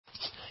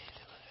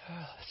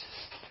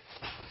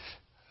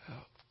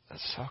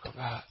Let's talk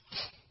about.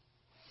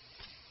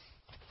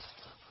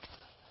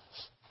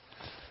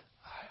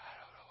 I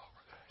don't know what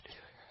we're going to do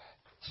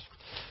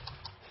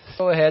here.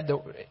 Go ahead,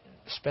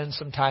 spend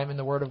some time in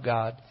the Word of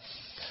God.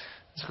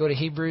 Let's go to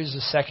Hebrews,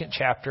 the 2nd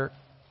chapter.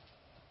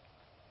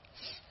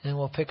 And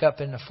we'll pick up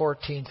in the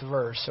 14th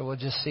verse. So we'll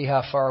just see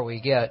how far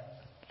we get.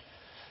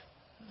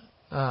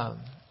 Of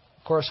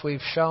course, we've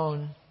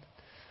shown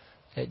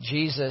that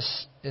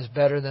Jesus is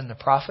better than the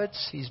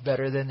prophets. He's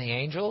better than the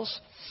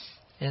angels.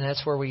 And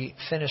that's where we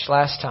finished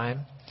last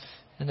time.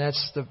 And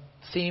that's the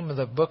theme of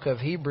the book of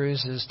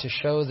Hebrews, is to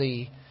show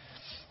the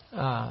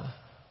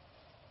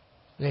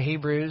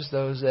Hebrews,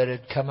 those that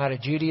had come out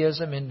of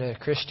Judaism into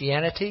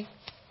Christianity.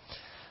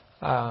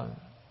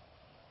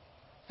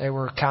 They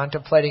were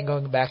contemplating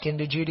going back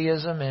into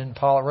Judaism, and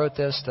Paul wrote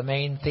this. The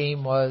main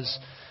theme was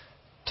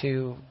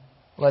to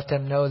let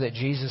them know that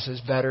Jesus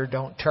is better.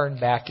 Don't turn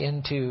back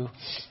into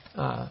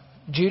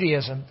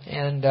Judaism.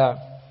 And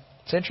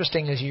it's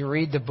interesting as you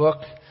read the book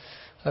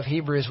of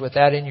Hebrews with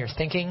that in your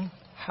thinking,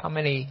 how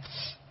many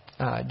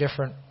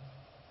different,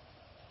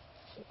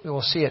 we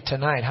will see it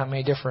tonight, how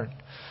many different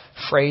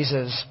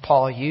phrases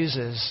Paul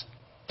uses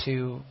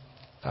to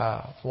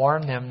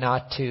warn them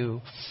not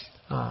to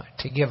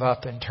give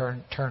up and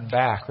turn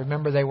back.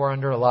 Remember, they were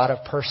under a lot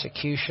of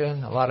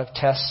persecution, a lot of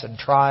tests and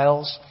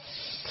trials.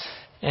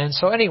 And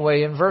so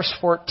anyway, in verse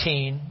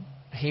 14,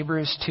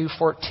 Hebrews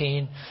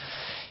 2:14,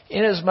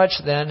 inasmuch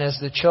then as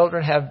the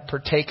children have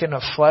partaken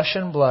of flesh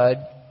and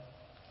blood,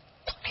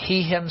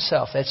 he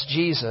himself, that's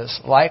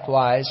Jesus,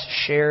 likewise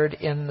shared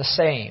in the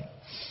same,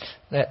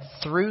 that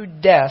through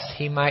death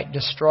he might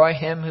destroy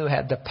him who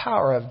had the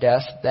power of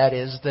death, that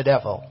is, the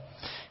devil.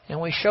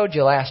 And we showed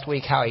you last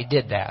week how he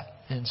did that.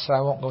 And so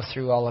I won't go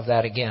through all of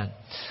that again.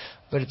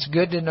 But it's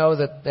good to know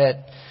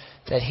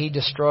that he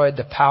destroyed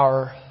the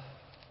power.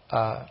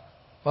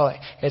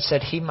 It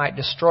said he might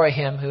destroy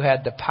him who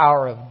had the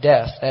power of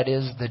death, that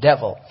is, the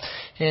devil.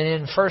 And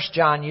in 1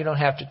 John, you don't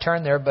have to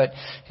turn there, but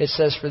it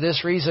says, for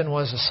this reason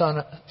was the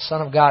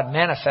Son of God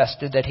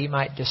manifested, that he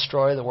might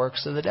destroy the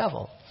works of the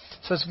devil.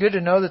 So it's good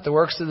to know that the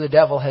works of the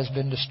devil have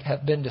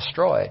been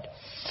destroyed.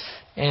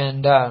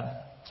 And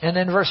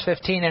then verse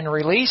 15, and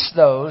release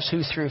those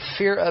who through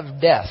fear of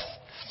death.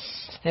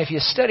 And if you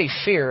study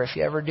fear, if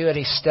you ever do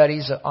any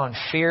studies on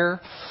fear,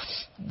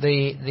 at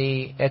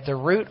the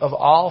root of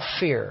all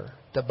fear,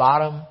 the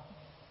bottom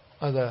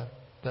of the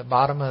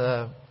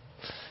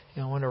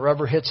when the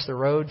rubber hits the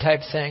road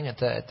type thing, at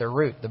the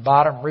root, the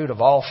bottom root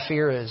of all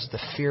fear is the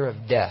fear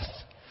of death.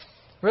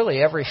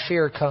 Really, every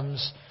fear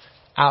comes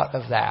out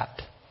of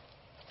that,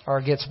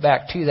 or gets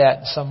back to that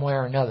in some way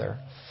or another.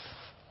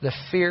 The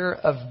fear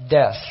of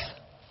death.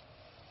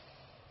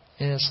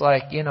 And it's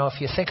like,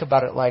 if you think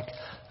about it, like,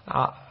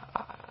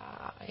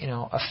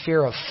 a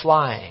fear of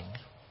flying.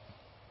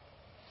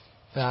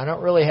 Now, I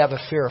don't really have a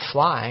fear of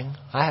flying.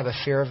 I have a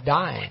fear of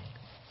dying.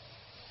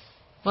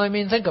 Well,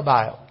 think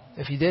about it.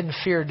 If you didn't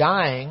fear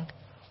dying,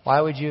 why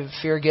would you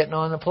fear getting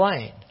on the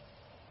plane?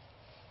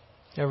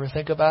 You ever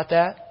think about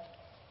that?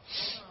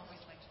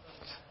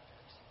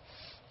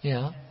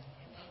 Yeah.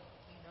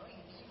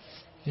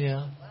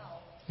 Yeah.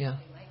 Yeah.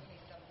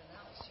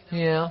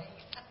 Yeah.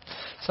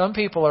 Some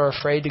people are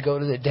afraid to go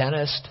to the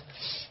dentist.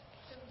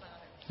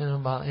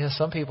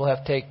 Some people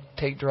have to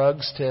take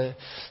drugs to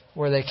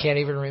where they can't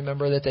even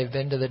remember that they've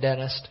been to the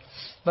dentist.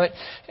 But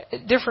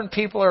different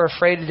people are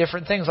afraid of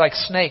different things, like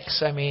snakes.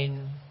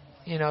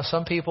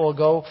 Some people will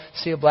go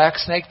see a black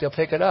snake, they'll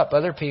pick it up.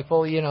 Other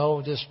people,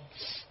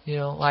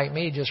 like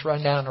me, just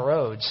run down the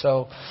road.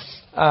 So,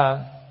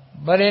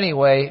 but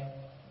anyway,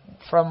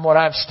 from what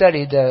I've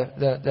studied,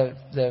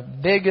 the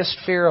biggest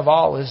fear of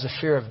all is the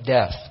fear of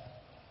death.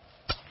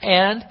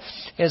 And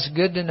it's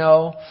good to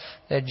know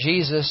that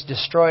Jesus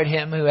destroyed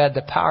him who had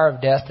the power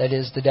of death, that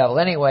is, the devil.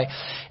 Anyway,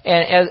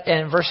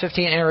 and verse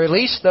 15, and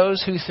released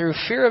those who through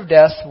fear of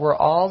death were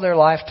all their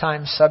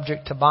lifetime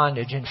subject to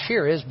bondage. And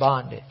fear is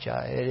bondage.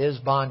 It is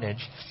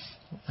bondage.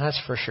 That's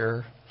for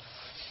sure.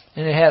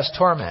 And it has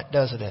torment,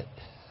 doesn't it?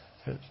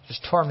 There's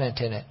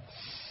torment in it.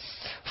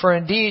 For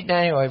indeed,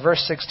 anyway,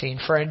 verse 16,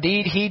 for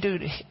indeed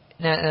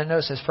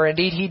notice this, for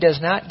indeed he does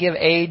not give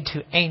aid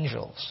to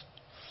angels.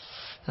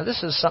 Now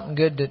this is something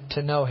good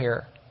to know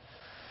here.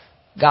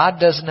 God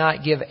does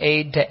not give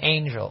aid to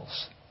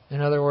angels. In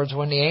other words,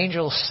 when the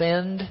angels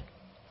sinned,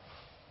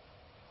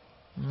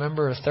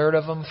 remember a third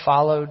of them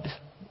followed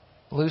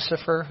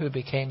Lucifer, who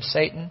became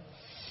Satan.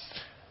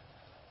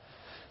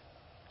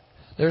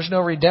 There's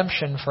no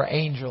redemption for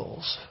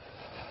angels.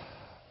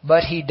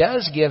 But he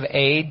does give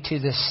aid to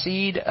the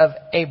seed of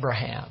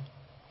Abraham.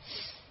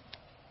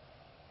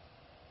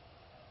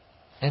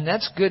 And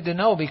that's good to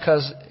know,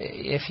 because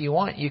if you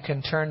want, you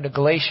can turn to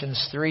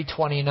Galatians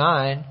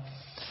 3:29,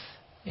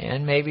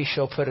 and maybe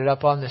she'll put it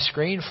up on the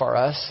screen for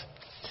us.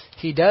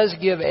 He does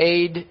give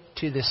aid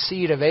to the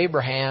seed of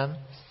Abraham.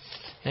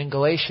 And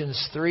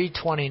Galatians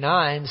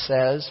 3:29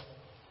 says,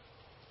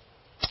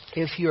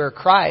 if you are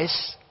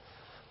Christ,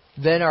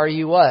 then are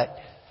you what?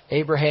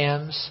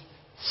 Abraham's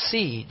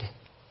seed.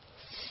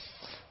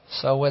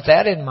 So with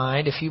that in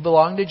mind, if you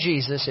belong to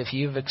Jesus, if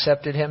you've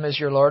accepted Him as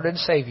your Lord and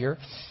Savior,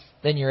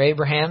 then you're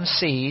Abraham's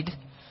seed.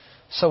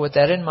 So with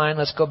that in mind,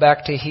 let's go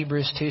back to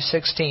Hebrews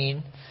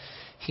 2:16.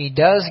 He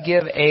does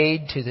give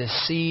aid to the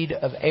seed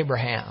of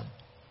Abraham.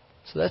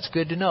 So that's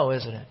good to know,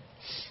 isn't it?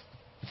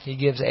 He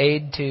gives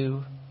aid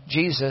to,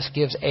 Jesus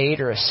gives aid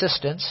or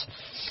assistance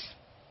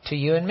to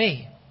you and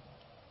me.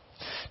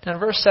 Now in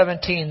verse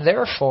 17,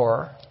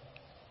 therefore,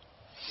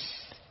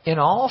 in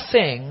all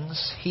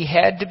things He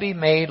had to be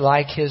made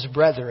like His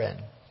brethren.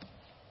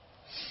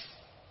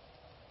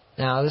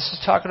 Now this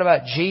is talking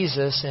about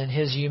Jesus and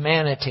His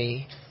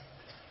humanity.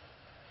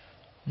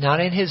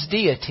 Not in His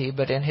deity,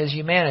 but in His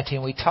humanity.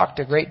 And we talked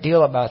a great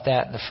deal about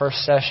that in the first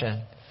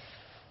session.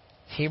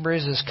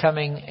 Hebrews is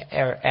coming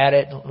at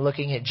it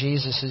looking at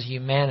Jesus'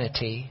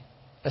 humanity,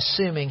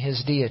 assuming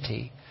His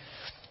deity.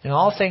 In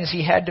all things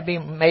He had to be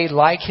made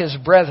like His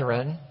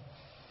brethren.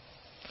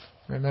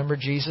 Remember,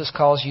 Jesus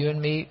calls you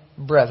and me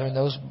brethren,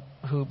 those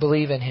who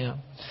believe in Him.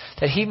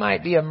 That He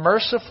might be a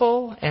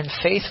merciful and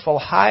faithful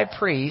high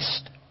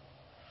priest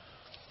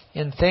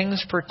in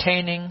things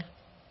pertaining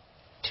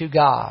to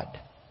God.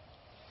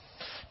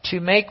 To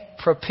make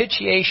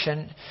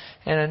propitiation,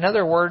 and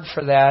another word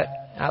for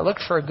that, I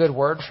looked for a good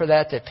word for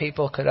that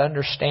people could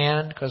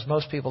understand, because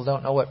most people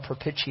don't know what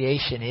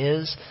propitiation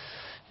is.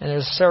 And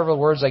there's several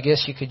words I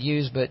guess you could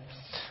use, but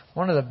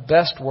one of the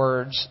best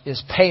words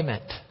is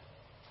payment.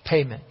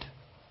 Payment.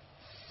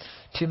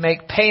 To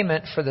make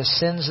payment for the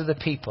sins of the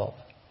people.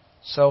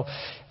 So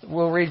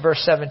we'll read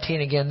verse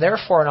 17 again.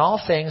 Therefore in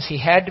all things He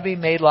had to be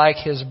made like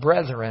His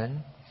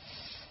brethren,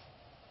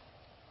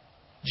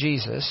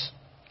 Jesus,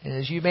 in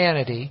His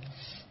humanity,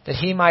 that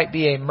He might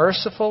be a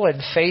merciful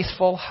and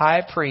faithful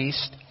high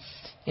priest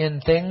in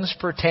things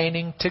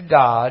pertaining to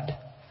God,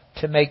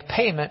 to make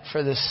payment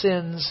for the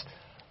sins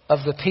of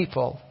the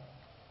people.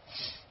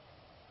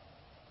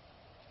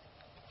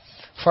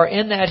 For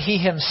in that He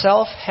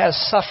Himself has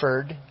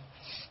suffered.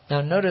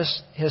 Now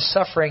notice His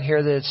suffering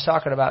here, that it's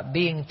talking about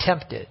being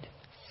tempted.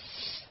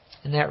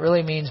 And that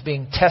really means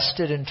being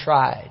tested and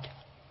tried.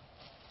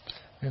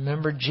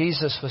 Remember,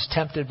 Jesus was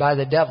tempted by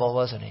the devil,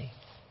 wasn't He?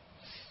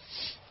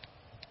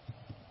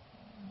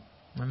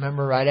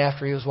 Remember right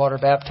after He was water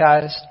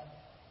baptized?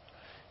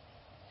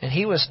 And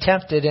He was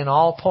tempted in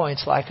all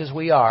points like as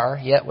we are,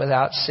 yet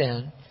without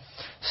sin.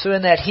 So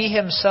in that He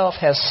Himself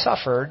has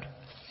suffered,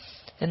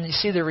 and you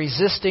see the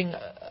resisting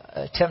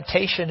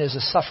temptation is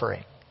a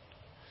suffering,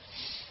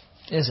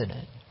 isn't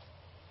it?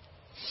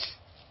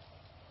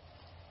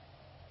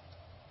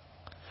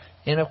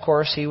 And of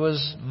course He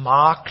was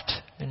mocked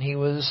and He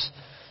was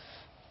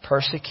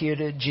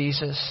persecuted,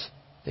 Jesus.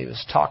 He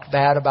was talked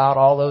bad about,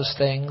 all those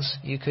things.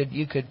 You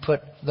could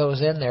put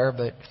those in there,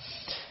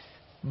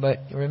 but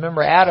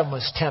remember Adam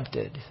was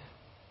tempted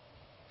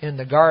in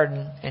the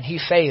garden and he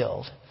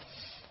failed.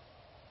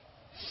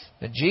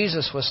 But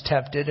Jesus was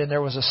tempted and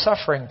there was a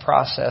suffering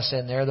process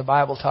in there. The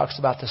Bible talks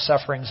about the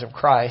sufferings of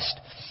Christ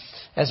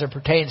as it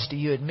pertains to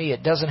you and me.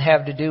 It doesn't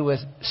have to do with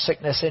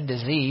sickness and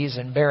disease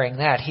and bearing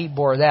that. He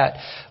bore that.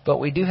 But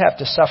we do have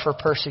to suffer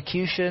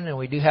persecution and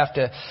we do have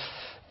to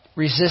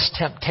resist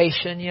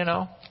temptation, you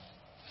know.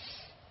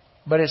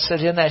 But it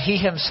says in that He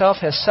Himself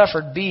has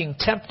suffered being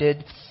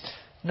tempted.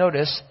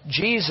 Notice,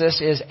 Jesus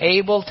is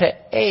able to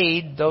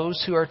aid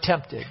those who are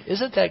tempted.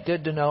 Isn't that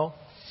good to know?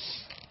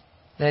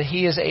 That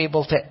He is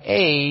able to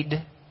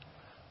aid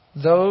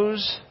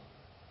those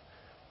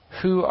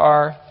who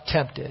are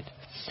tempted.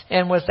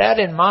 And with that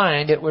in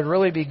mind, it would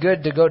really be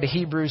good to go to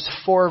Hebrews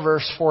 4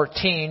 verse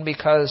 14,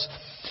 because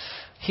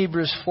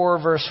Hebrews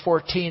 4 verse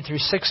 14 through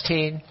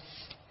 16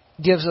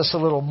 gives us a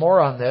little more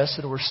on this,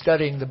 and we're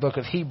studying the book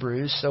of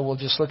Hebrews, so we'll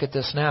just look at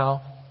this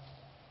now.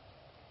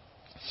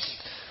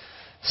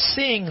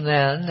 Seeing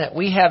then that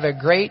we have a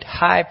great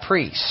high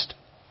priest,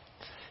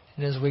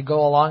 and as we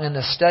go along in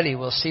the study,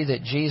 we'll see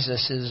that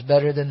Jesus is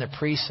better than the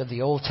priests of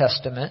the Old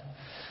Testament.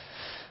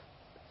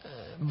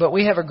 But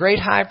we have a great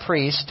high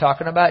priest,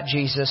 talking about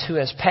Jesus, who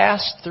has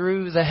passed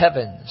through the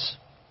heavens.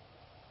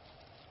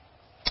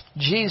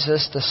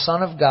 Jesus, the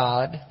Son of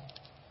God.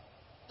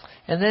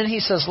 And then he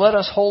says, let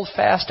us hold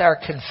fast our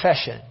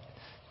confession.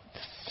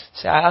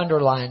 See, I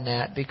underline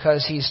that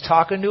because he's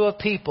talking to a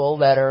people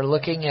that are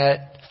looking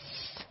at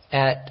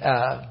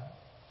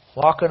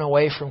walking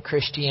away from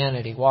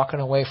Christianity, walking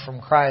away from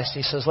Christ.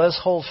 He says, let's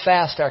hold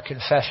fast our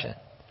confession.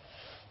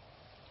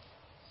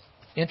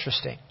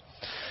 Interesting.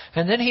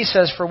 And then he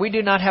says, for we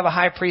do not have a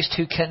high priest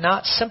who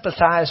cannot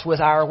sympathize with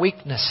our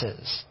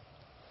weaknesses,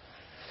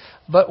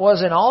 but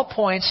was in all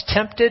points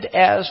tempted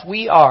as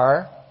we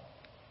are.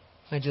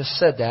 I just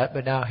said that,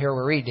 but now here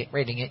we're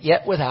reading it.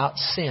 Yet without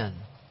sin.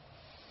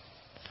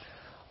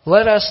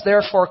 Let us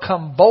therefore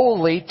come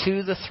boldly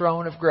to the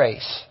throne of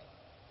grace,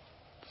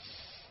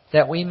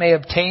 that we may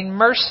obtain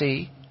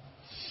mercy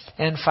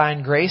and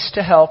find grace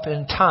to help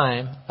in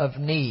time of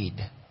need.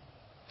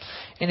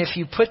 And if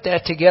you put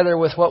that together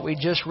with what we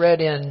just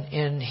read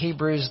in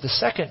Hebrews, the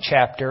 2nd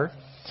chapter,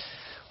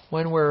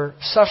 when we're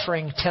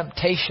suffering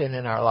temptation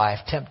in our life,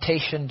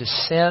 temptation to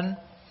sin,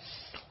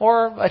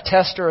 or a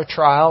test or a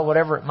trial,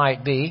 whatever it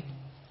might be.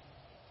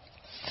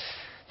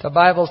 The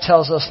Bible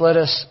tells us, let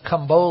us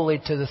come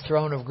boldly to the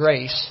throne of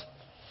grace.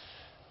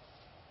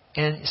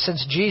 And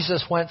since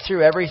Jesus went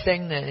through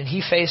everything, and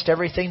He faced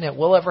everything that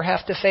we'll ever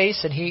have to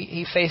face, and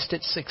He faced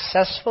it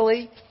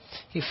successfully,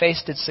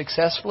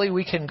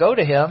 we can go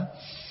to Him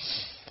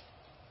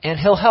and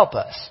He'll help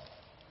us.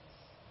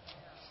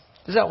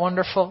 Is that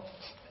wonderful?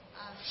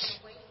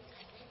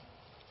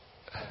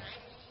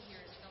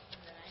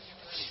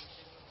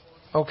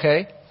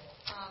 Okay. I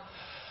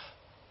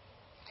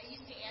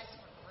used to ask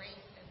for grace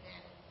and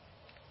then,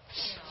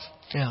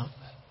 Yeah.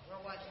 where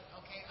was it?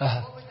 Okay.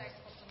 Uh-huh. What was I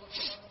supposed to look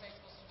for? What was I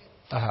supposed to do?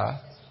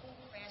 Uh-huh. This whole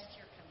fast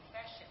your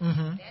confession.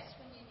 Mm-hmm. That's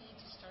when you need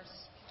to start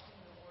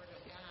speaking the word of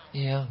God.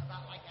 Yeah.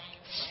 About like I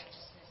am the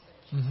righteousness of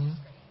Jesus Mm-hmm.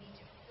 Christ. You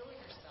need to fill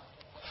yourself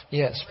with it.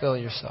 Yes, fill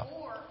yourself.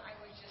 Before, I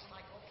was just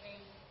like,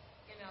 okay,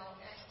 and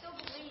I still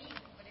believe,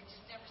 but it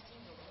just never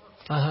seemed to work.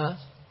 Uh-huh.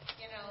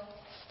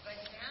 But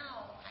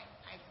now I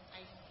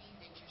see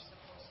that you're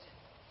supposed to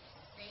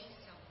say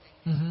something,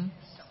 Mm-hmm.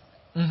 do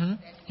something.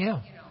 Mm-hmm. That,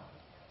 Yeah.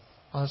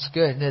 Well, that's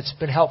good. And it's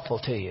been helpful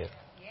to you.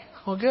 Yeah.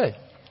 Well, good.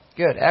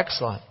 Good.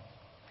 Excellent.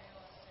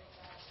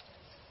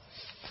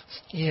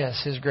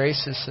 Yes, His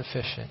grace is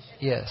sufficient.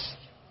 Yes.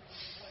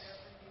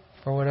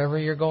 For whatever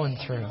you're going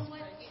through. You know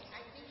what? I think,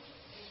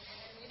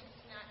 and it's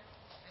not,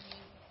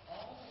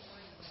 all the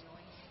word is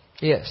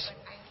anointed. Yes. But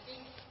I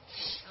think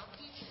some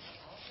people are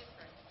all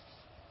different.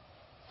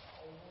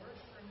 A word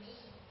for me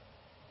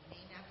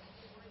may not be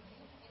the word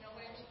you know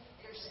what I mean?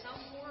 There's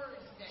some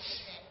words that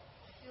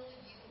fill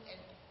you and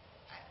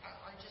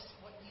are just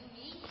what you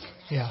need, and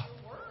that's Yeah.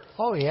 your word.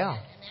 Oh, yeah.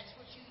 And that's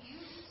what you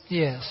use.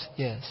 Yes.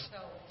 Yes.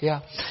 So,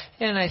 Yeah.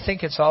 And I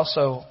think it's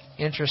also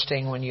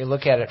interesting when you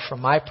look at it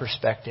from my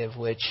perspective,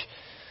 which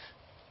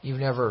you've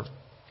never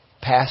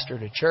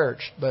pastored a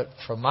church, but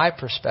from my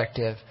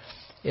perspective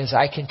is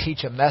I can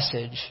teach a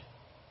message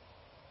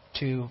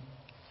to,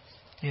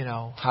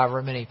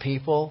 however many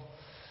people.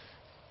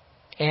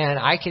 And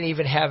I can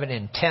even have an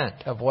intent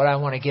of what I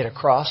want to get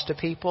across to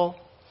people.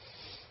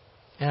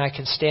 And I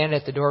can stand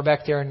at the door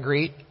back there and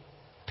greet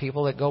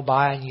people that go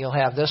by, and you'll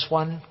have this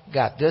one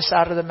got this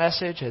out of the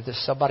message, or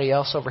this somebody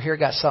else over here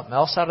got something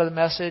else out of the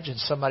message, and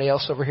somebody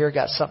else over here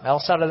got something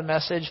else out of the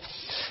message,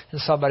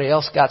 and somebody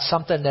else got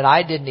something that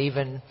I don't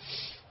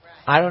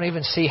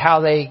even see how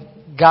they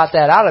got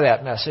that out of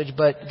that message,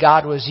 but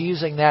God was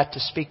using that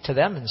to speak to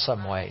them in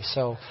some way.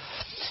 So,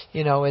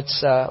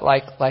 it's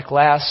like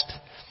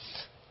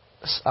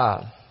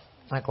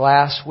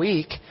last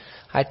week,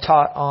 I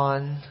taught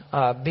on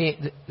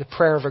the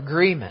prayer of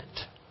agreement.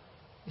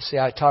 You see,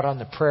 I taught on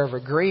the prayer of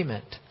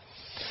agreement,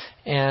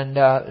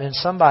 and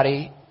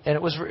somebody, and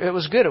it was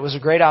good. It was a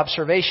great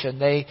observation.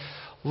 They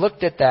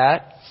looked at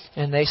that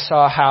and they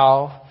saw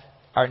how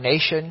our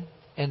nation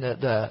and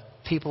the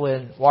people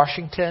in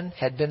Washington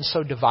had been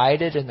so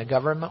divided, and the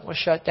government was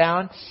shut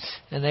down,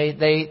 and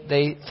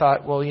they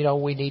thought, well,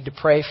 we need to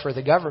pray for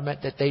the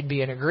government that they'd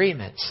be in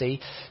agreement. See,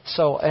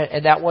 so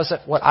and that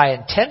wasn't what I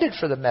intended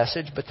for the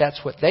message, but that's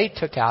what they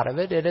took out of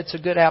it, and it's a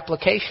good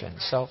application.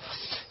 So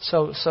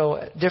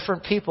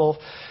different people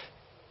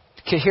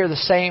could hear the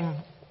same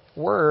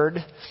word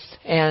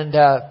and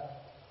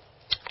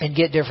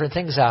get different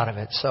things out of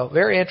it. So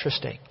very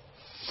interesting.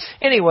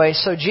 Anyway,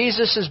 so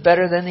Jesus is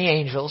better than the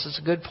angels. It's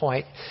a good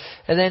point.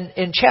 And then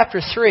in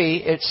chapter 3,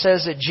 it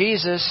says that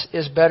Jesus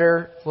is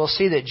better. We'll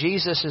see that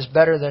Jesus is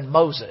better than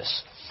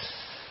Moses.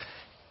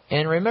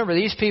 And remember,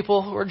 these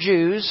people were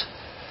Jews,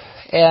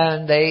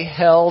 and they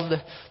held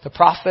the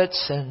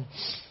prophets and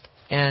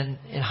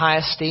in high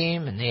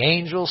esteem, and the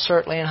angels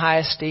certainly in high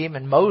esteem,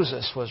 and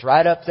Moses was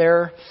right up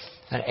there,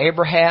 and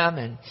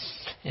Abraham,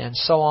 and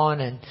so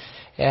on,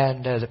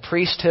 and the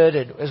priesthood.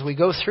 And as we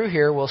go through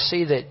here, we'll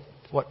see that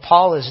what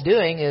Paul is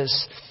doing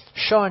is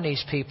showing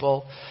these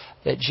people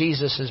that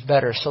Jesus is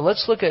better. So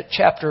let's look at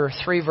chapter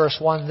 3, verse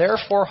 1.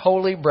 Therefore,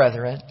 holy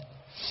brethren,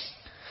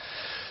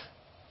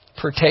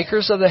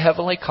 partakers of the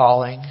heavenly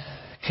calling,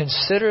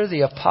 consider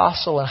the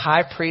apostle and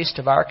high priest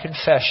of our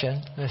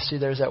confession. Let's see,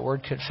 there's that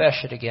word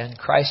confession again.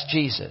 Christ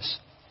Jesus,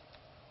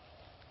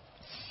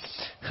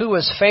 who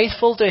was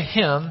faithful to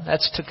Him,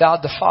 that's to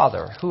God the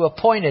Father, who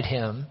appointed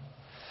Him,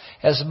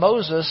 as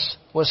Moses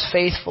was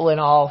faithful in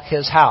all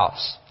His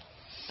house.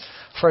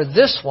 For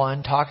this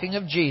one, talking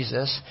of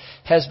Jesus,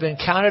 has been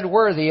counted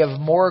worthy of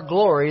more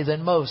glory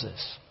than Moses.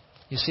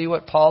 You see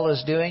what Paul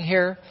is doing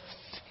here?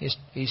 He's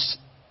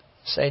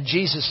saying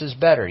Jesus is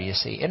better, you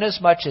see.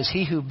 Inasmuch as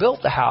he who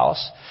built the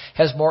house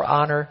has more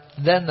honor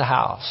than the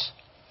house.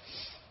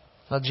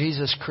 Well,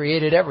 Jesus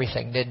created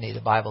everything, didn't He?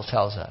 The Bible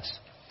tells us.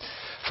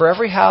 For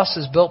every house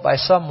is built by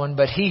someone,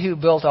 but He who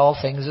built all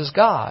things is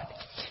God.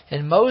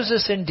 And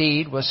Moses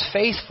indeed was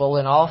faithful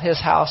in all his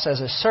house as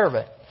a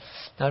servant.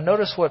 Now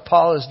notice what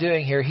Paul is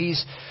doing here.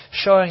 He's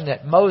showing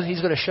that he's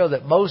going to show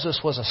that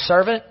Moses was a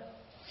servant,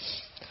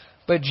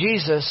 but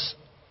Jesus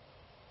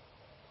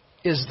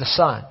is the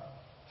Son.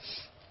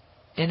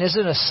 And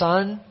isn't a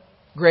son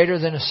greater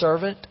than a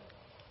servant?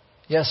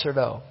 Yes or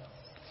no?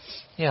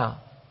 Yeah.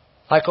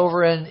 Like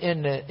over in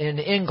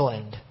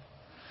England,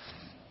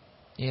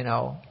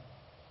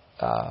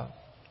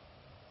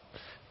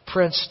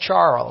 Prince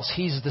Charles,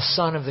 he's the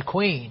son of the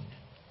Queen.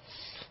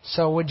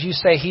 So would you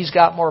say he's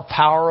got more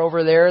power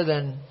over there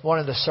than one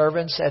of the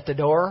servants at the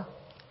door?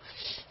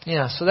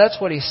 Yeah, so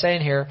that's what he's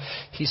saying here.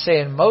 He's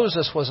saying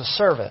Moses was a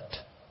servant.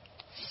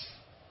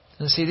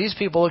 And see, these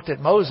people looked at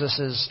Moses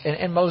as,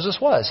 and Moses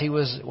was. He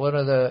was one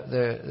of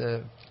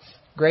the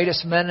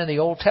greatest men in the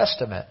Old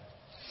Testament.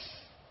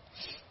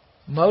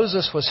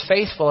 Moses was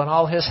faithful in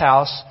all his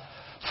house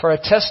for a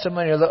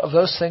testimony of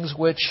those things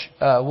which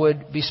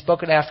would be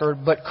spoken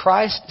afterward. But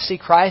Christ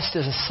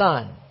is a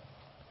son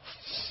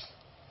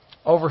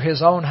over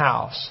his own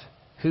house,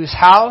 whose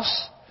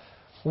house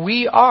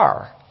we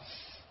are.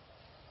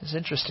 It's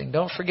interesting.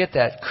 Don't forget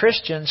that.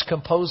 Christians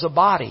compose a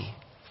body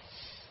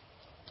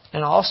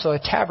and also a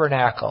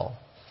tabernacle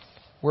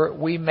where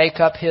we make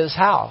up his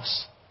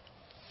house.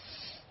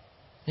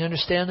 You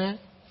understand that?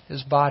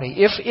 His body.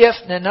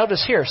 If, now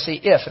notice here, see,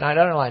 if, and I'd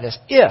underline this,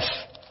 if.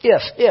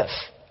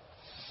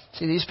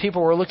 See, these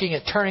people were looking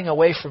at turning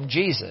away from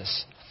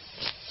Jesus.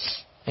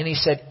 And he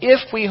said,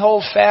 if we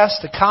hold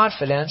fast the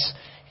confidence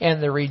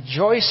and the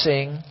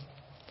rejoicing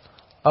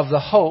of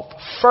the hope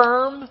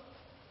firm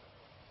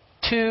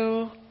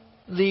to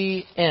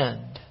the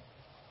end.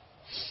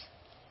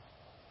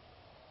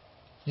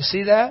 You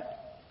see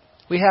that?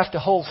 We have to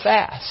hold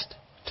fast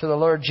to the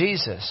Lord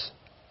Jesus.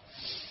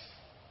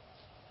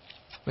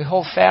 We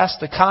hold fast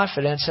the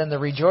confidence and the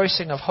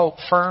rejoicing of hope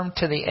firm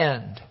to the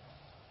end.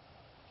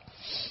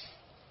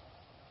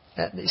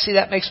 You see,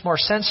 that makes more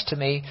sense to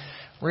me,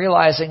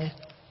 realizing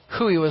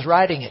who he was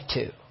writing it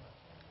to.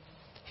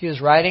 He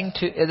was writing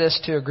this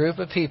to a group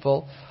of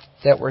people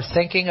that were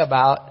thinking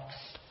about,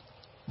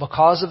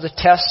 because of the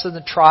tests and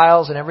the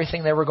trials and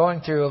everything they were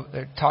going through,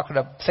 they're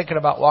thinking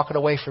about walking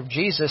away from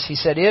Jesus. He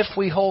said, if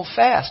we hold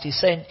fast, he's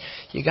saying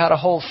you got to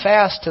hold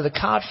fast to the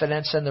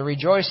confidence and the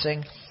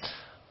rejoicing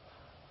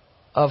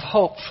of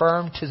hope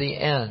firm to the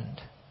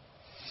end.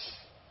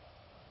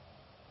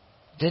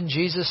 Didn't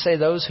Jesus say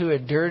those who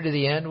endure to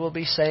the end will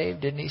be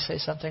saved? Didn't he say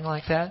something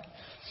like that?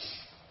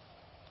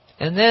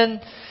 And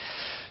then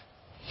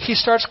he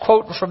starts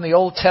quoting from the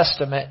Old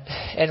Testament.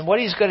 And what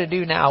he's going to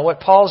do now, what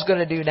Paul's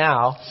going to do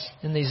now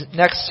in these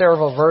next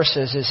several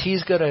verses, is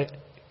he's going to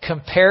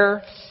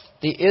compare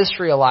the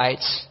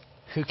Israelites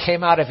who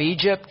came out of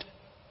Egypt,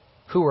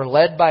 who were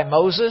led by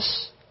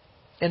Moses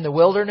in the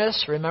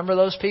wilderness. Remember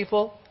those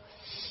people?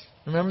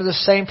 Remember the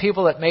same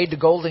people that made the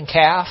golden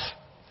calf?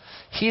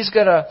 He's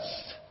going to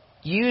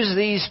use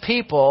these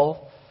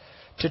people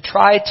to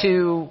try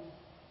to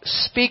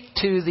speak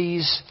to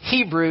these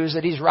Hebrews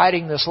that he's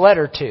writing this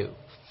letter to.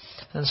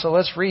 And so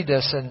let's read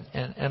this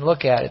and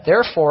look at it.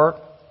 Therefore,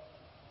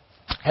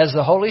 as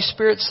the Holy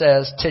Spirit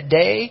says,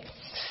 today,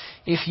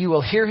 if you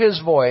will hear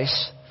his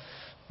voice,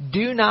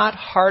 do not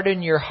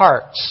harden your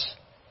hearts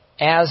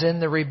as in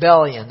the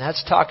rebellion.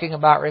 That's talking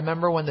about,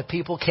 remember when the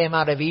people came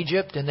out of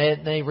Egypt and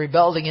they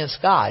rebelled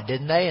against God,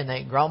 didn't they? And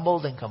they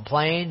grumbled and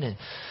complained and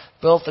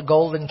built the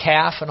golden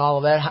calf and all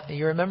of that.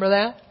 You remember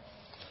that?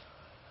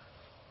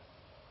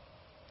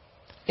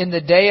 In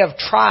the day of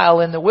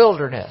trial in the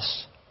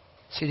wilderness.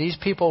 See, these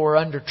people were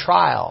under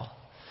trial.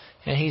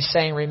 And he's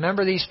saying,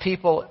 remember these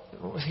people.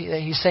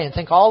 He's saying,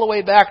 think all the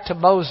way back to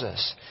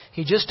Moses.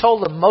 He just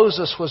told them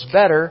Moses was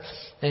better.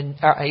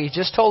 He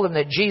just told them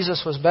that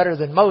Jesus was better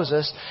than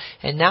Moses.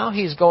 And now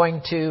he's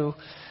going to,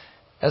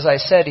 as I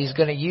said, he's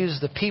going to use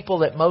the people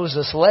that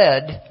Moses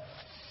led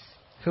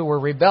who were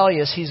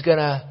rebellious. He's going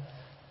to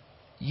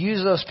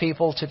use those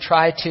people to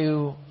try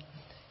to,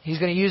 he's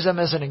going to use them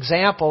as an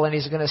example, and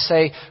he's going to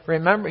say,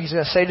 remember, he's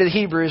going to say to the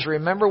Hebrews,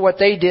 remember what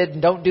they did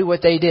and don't do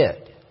what they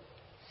did.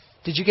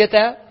 Did you get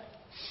that?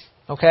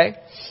 Okay.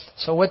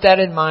 So with that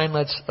in mind,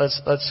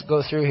 let's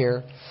go through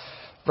here.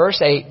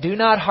 Verse 8, do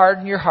not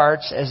harden your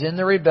hearts as in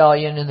the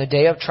rebellion in the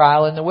day of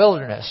trial in the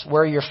wilderness,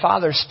 where your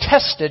fathers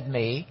tested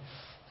me.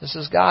 This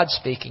is God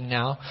speaking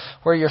now.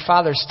 Where your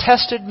fathers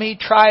tested me,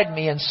 tried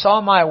me, and saw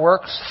my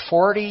works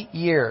 40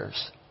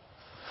 years.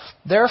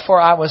 Therefore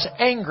I was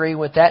angry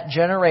with that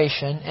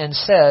generation and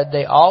said,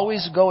 they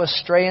always go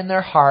astray in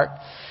their heart,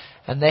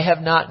 and they have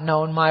not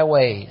known my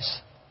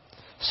ways.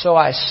 So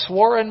I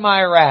swore in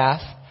my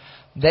wrath,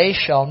 they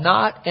shall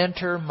not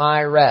enter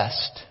my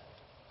rest.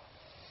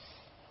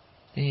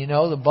 And you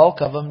know, the bulk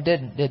of them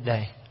didn't, did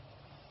they?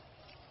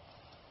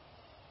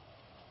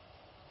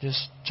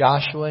 Just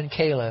Joshua and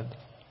Caleb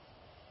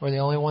were the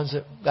only ones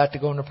that got to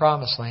go in the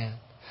promised land.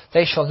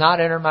 They shall not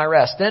enter my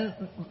rest. Then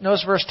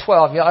notice verse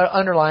 12. You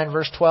underline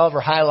verse 12 or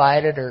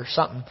highlight it or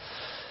something.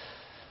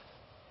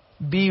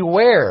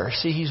 Beware.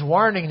 See, he's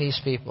warning these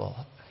people.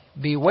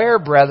 Beware,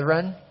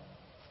 brethren,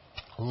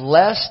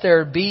 lest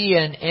there be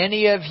in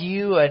any of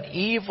you an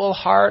evil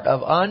heart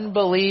of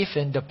unbelief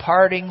in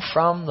departing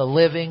from the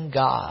living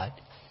God.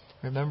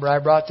 Remember, I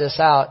brought this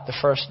out the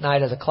first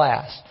night of the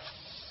class.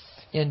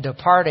 In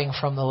departing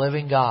from the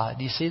living God.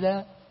 Do you see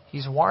that?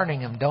 He's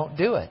warning them, don't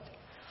do it.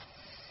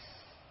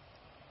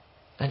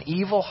 An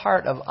evil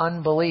heart of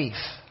unbelief.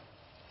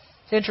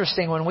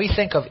 interesting, when we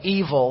think of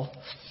evil,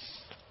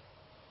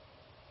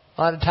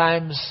 a lot of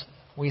times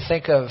we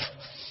think of,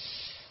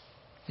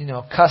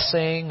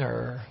 cussing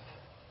or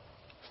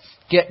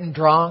getting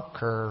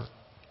drunk or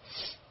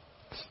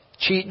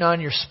cheating on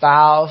your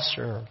spouse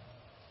or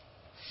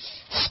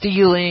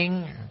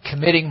stealing, or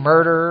committing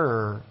murder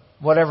or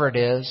whatever it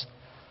is.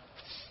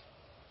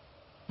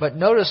 But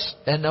notice,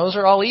 and those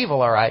are all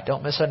evil, all right,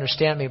 don't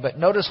misunderstand me, but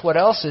notice what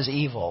else is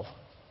evil.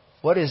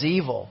 What is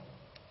evil?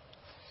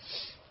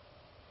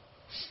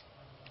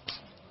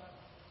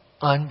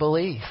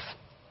 Unbelief.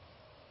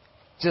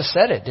 Just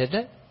said it,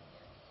 didn't it?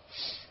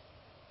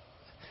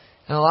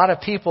 And a lot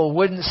of people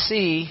wouldn't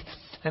see.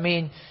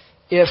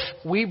 If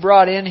we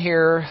brought in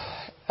here,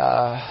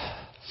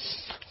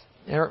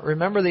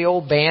 remember the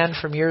old band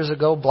from years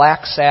ago,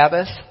 Black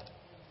Sabbath?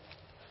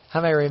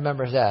 How many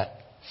remember that?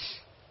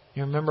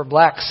 You remember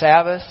Black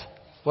Sabbath?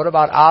 What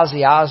about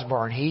Ozzy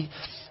Osbourne? He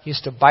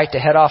used to bite the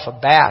head off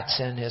of bats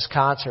in his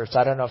concerts.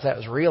 I don't know if that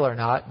was real or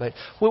not, but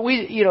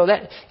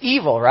that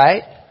evil,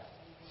 right?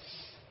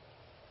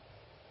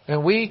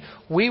 And we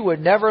would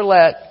never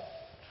let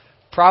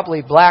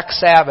probably Black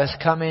Sabbath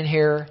come in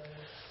here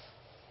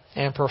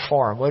and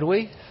perform, would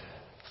we?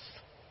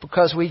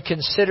 Because we'd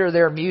consider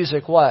their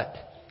music what?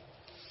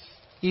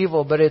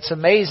 Evil. But it's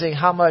amazing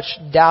how much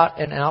doubt,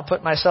 and I'll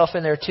put myself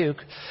in there too,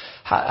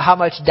 how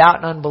much doubt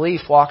and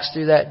unbelief walks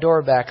through that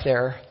door back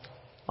there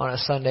on a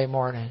Sunday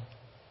morning.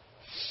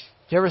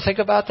 Do you ever think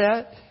about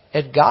that?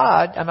 And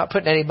God, I'm not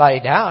putting anybody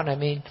down.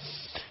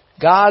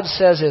 God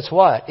says it's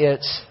what?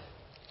 It's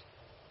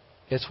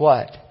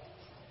what?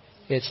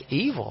 It's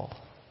evil.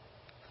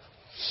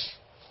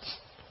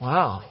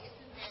 Wow.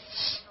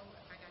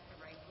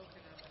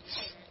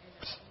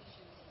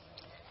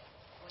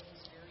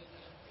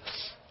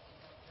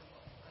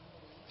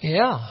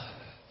 Yeah.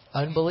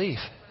 Unbelief.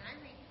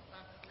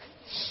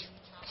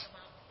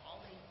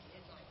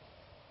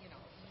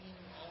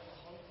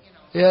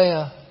 Yeah.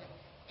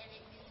 And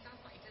it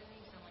doesn't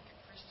even sound like a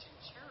Christian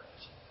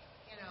church,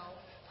 and yet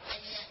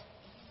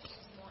he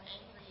seems more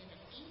angry in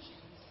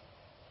Ephesians,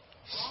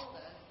 Paul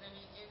does, than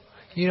he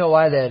is. You know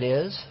why that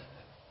is?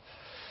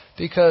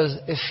 Because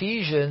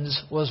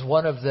Ephesians was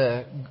one of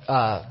the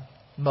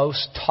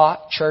most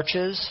taught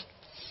churches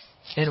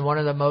and one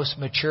of the most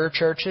mature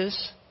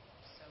churches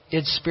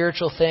in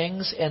spiritual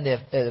things, and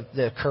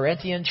the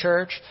Corinthian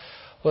church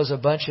was a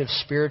bunch of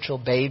spiritual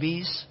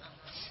babies.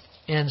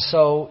 And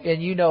so,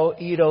 it's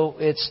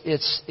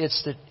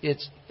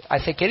I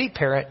think any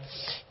parent,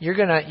 you're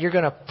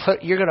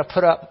gonna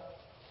put up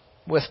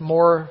with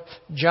more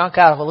junk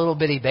out of a little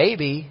bitty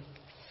baby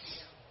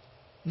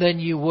than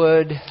you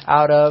would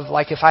out of,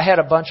 like, if I had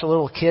a bunch of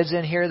little kids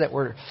in here that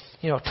were,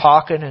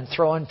 talking and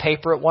throwing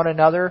paper at one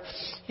another,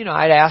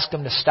 I'd ask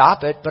them to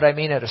stop it. But at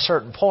a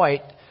certain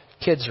point,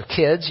 kids are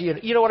kids.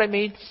 You know what I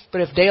mean?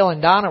 But if Dale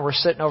and Donna were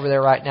sitting over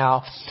there right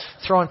now,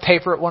 throwing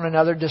paper at one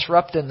another,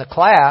 disrupting the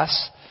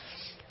class,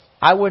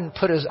 I wouldn't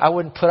put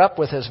up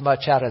with as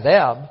much out of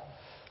them,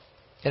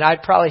 and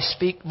I'd probably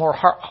speak more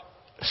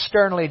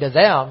sternly to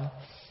them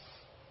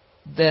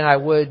than I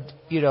would,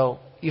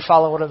 You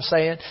follow what I'm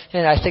saying?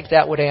 And I think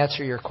that would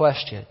answer your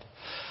question.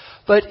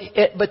 But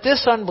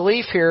this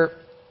unbelief here,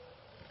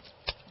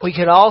 we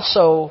could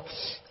also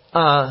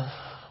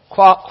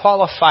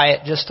qualify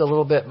it just a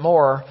little bit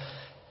more.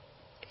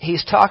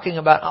 He's talking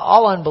about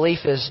all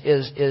unbelief is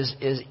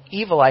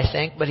evil, I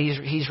think, but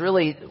he's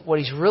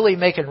really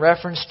making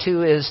reference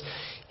to is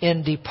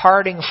in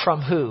departing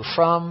from who?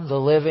 From the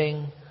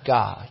living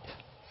God.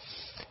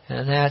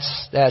 And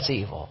that's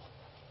evil.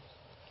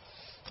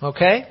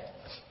 Okay?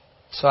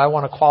 So I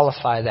want to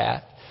qualify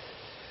that.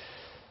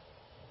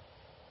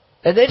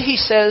 And then he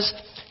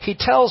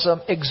tells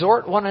them,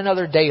 exhort one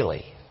another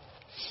daily.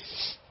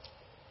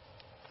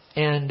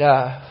 And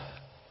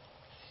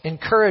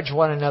encourage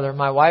one another.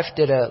 My wife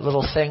did a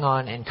little thing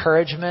on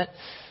encouragement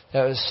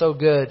that was so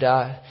good.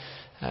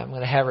 I'm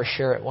going to have her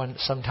share it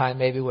sometime,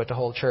 maybe with the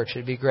whole church.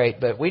 It'd be great.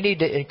 But we need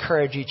to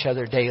encourage each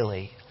other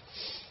daily.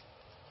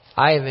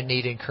 I even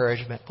need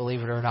encouragement,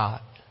 believe it or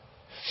not.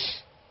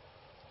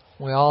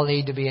 We all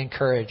need to be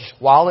encouraged.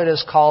 While it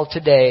is called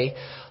today,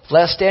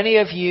 lest any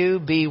of you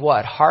be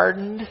what?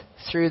 Hardened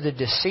through the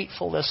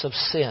deceitfulness of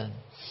sin.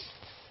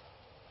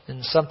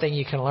 And something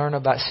you can learn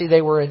about. See,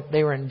 they were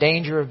in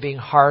danger of being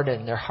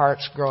hardened, their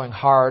hearts growing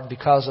hard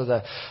because of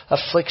the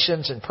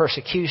afflictions and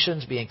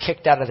persecutions, being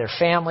kicked out of their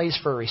families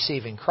for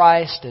receiving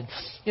Christ. And,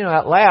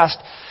 at last,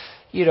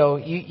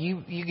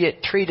 you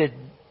get treated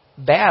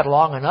bad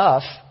long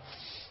enough,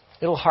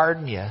 it'll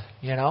harden you,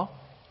 You know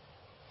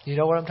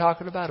what I'm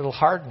talking about? It'll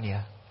harden you.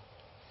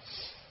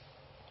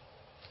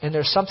 And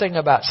there's something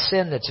about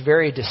sin that's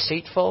very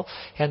deceitful,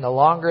 and the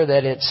longer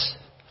that it's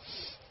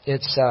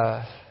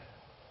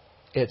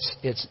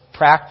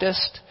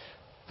practiced,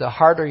 the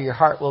harder your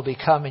heart will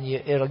become, and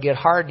it'll get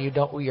hard.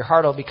 Your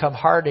heart will become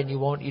hard, and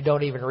you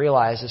don't even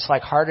realize. It's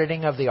like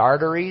hardening of the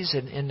arteries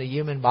in the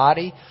human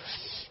body.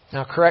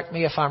 Now, correct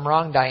me if I'm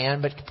wrong,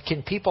 Diane, but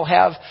can people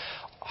have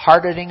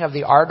hardening of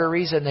the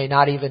arteries and they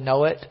not even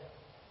know it?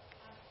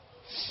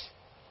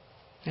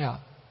 Yeah.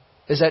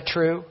 Is that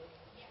true?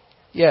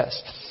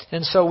 Yes.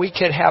 And so we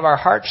could have, our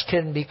hearts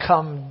can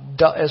become,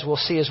 dull, as we'll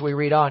see as we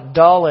read on,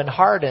 dull and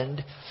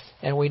hardened,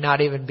 and we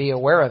not even be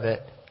aware of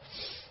it.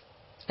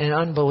 And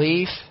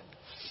unbelief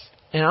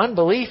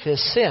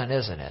is sin,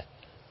 isn't it?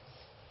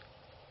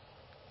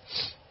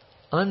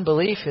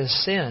 Unbelief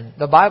is sin.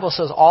 The Bible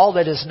says all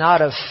that is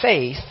not of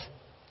faith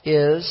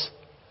is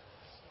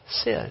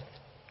sin.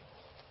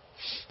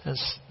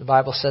 The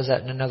Bible says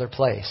that in another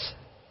place.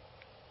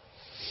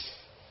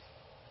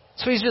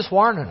 So he's just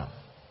warning them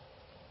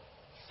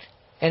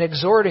and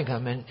exhorting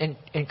them and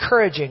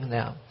encouraging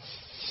them.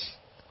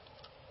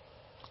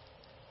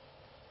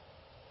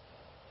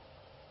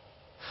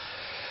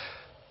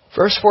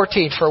 Verse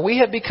 14, for we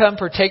have become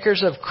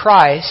partakers of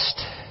Christ,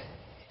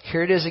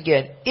 here it is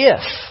again,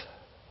 if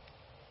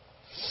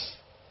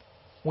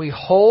we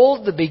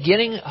hold the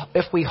beginning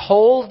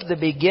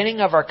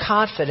of our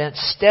confidence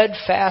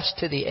steadfast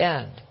to the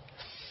end.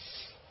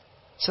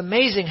 It's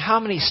amazing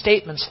how many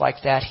statements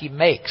like that he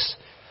makes.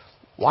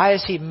 Why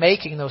is he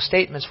making those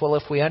statements? Well,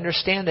 if we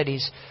understand that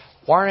he's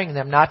warning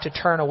them not to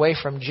turn away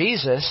from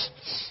Jesus,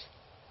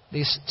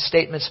 these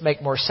statements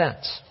make more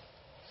sense.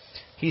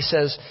 He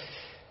says,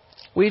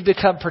 we've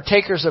become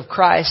partakers of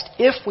Christ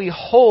if we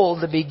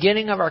hold the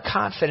beginning of our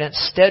confidence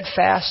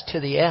steadfast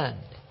to the end.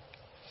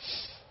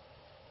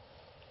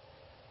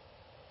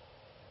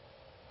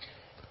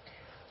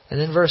 And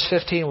then verse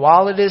 15,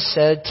 while it is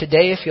said,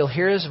 today if you'll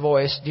hear His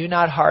voice, do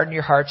not harden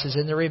your hearts as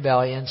in the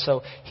rebellion.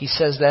 So he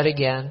says that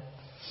again.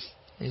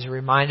 He's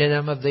reminding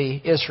them of the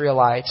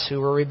Israelites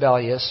who were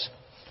rebellious.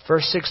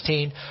 Verse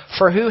 16,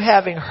 for who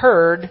having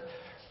heard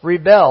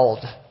rebelled?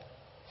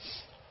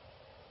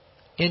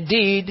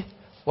 Indeed,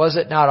 was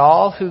it not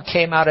all who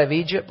came out of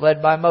Egypt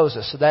led by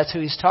Moses? So that's who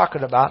he's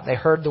talking about. They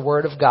heard the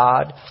word of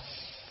God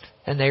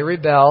and they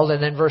rebelled.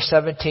 And then verse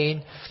 17,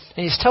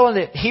 and he's telling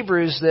the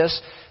Hebrews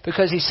this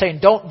because he's saying,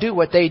 don't do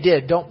what they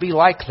did. Don't be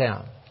like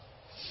them.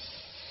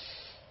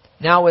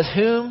 Now with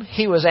whom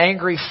he was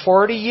angry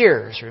 40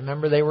 years.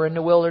 Remember, they were in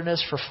the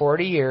wilderness for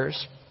 40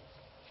 years.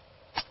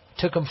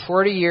 Took them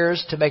 40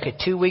 years to make a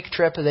 2-week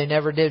trip, and they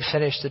never did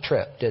finish the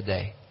trip, did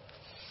they?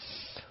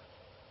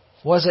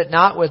 Was it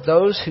not with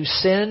those who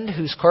sinned,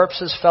 whose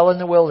corpses fell in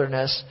the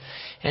wilderness?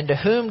 And to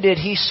whom did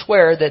he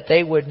swear that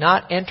they would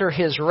not enter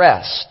his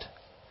rest?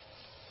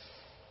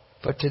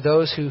 But to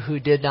those who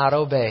did not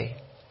obey,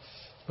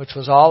 which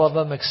was all of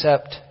them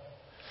except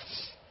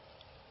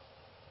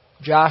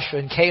Joshua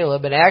and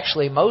Caleb. And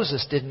actually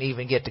Moses didn't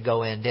even get to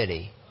go in, did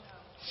he?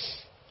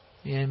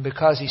 And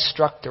because he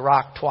struck the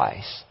rock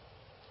twice.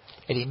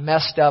 And he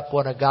messed up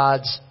one of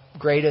God's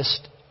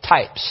greatest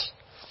types.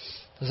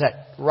 Because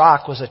that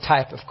rock was a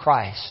type of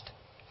Christ.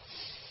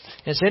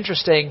 And it's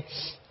interesting.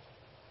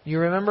 You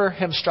remember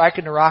him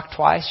striking the rock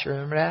twice? You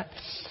remember that?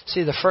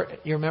 See,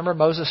 you remember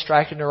Moses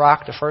striking the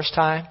rock the first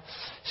time?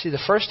 See,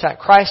 the first time,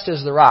 Christ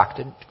is the rock.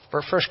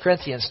 1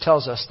 Corinthians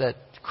tells us that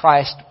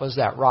Christ was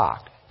that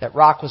rock. That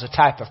rock was a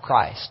type of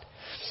Christ.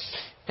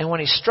 And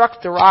when he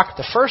struck the rock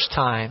the first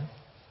time,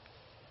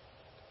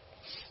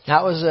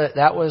 that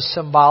was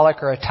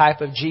symbolic or a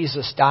type of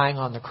Jesus dying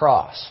on the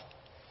cross.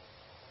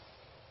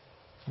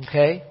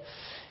 Okay?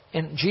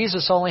 And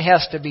Jesus only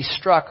has to be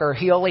struck, or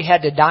he only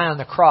had to die on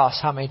the cross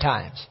how many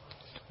times?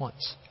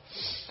 Once.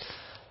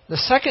 The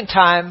second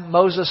time,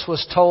 Moses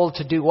was told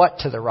to do what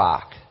to the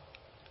rock?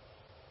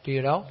 Do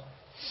you know?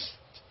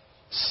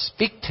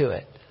 Speak to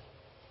it.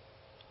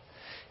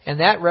 And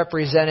that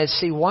represented,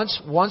 see, once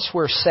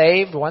we're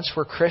saved, once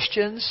we're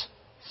Christians,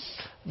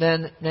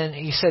 then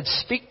he said,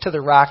 speak to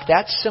the rock.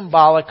 That's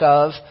symbolic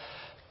of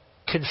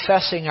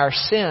confessing our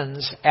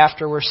sins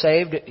after we're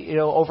saved. You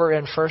know, over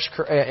in 1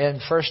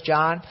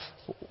 John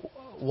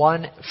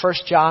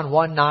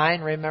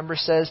 1:9, remember,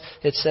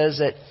 it says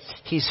that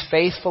He's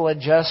faithful and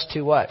just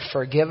to what?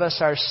 Forgive us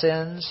our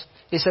sins.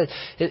 He said,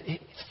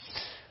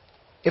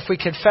 if we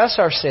confess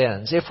our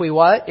sins, if we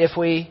what? If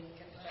we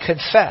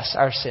confess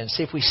our sins.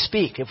 See, if we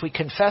speak, if we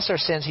confess our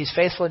sins, He's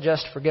faithful and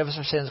just to forgive us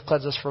our sins and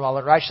cleanse us from all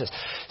unrighteousness.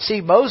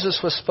 See,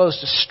 Moses was supposed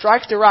to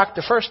strike the rock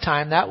the first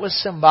time. That was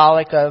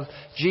symbolic of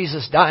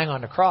Jesus dying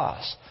on the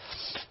cross.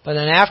 But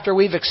then after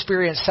we've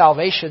experienced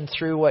salvation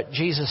through what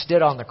Jesus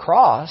did on the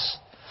cross,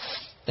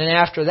 then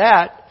after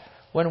that,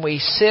 when we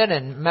sin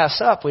and mess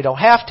up, we don't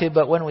have to,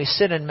 but when we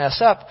sin and mess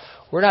up,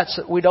 we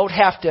don't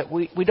have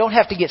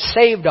to get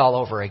saved all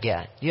over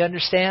again. Do you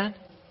understand?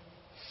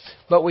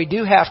 But we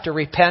do have to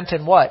repent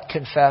and what?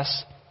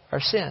 Confess our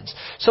sins.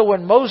 So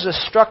when Moses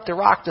struck the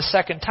rock the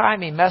second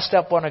time, he messed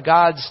up one of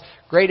God's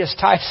greatest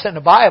types in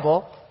the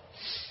Bible.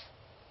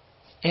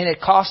 And it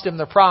cost him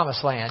the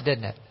promised land,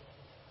 didn't it?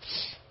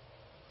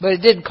 But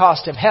it didn't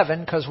cost him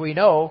heaven, because we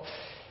know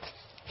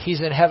he's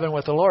in heaven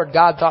with the Lord.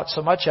 God thought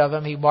so much of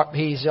him.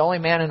 He's the only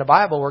man in the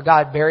Bible where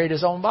God buried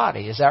his own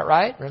body. Is that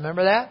right?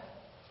 Remember that?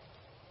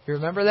 You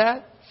remember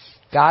that?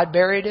 God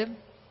buried him.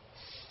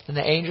 And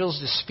the angels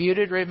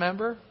disputed,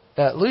 remember?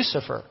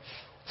 Lucifer,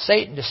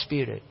 Satan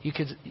disputed.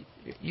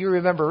 You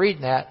remember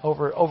reading that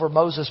over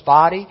Moses'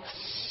 body.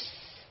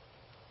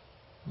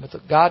 But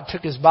God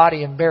took his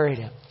body and buried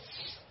him.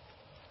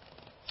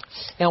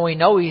 And we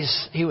know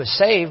he was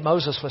saved,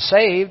 Moses was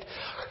saved,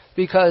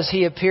 because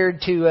he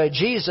appeared to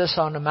Jesus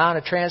on the Mount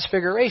of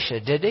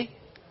Transfiguration, did he?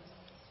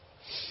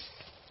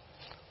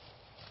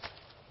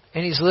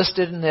 And he's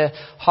listed in the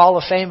Hall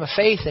of Fame of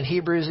Faith in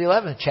Hebrews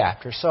 11th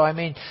chapter. So, I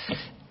mean,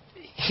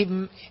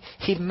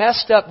 he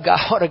messed up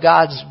one of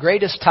God's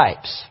greatest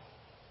types.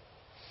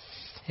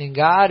 And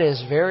God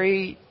is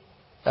very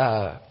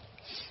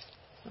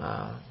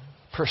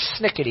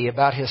persnickety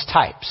about His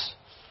types.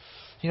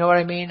 You know what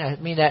I mean? I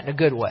mean that in a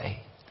good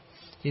way.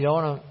 You don't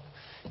want to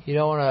You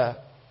don't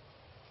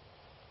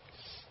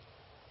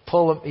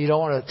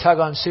want to tug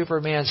on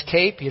Superman's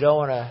cape. You don't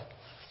want to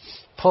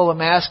pull a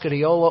mask of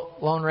the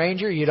old Lone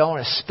Ranger. You don't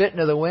want to spit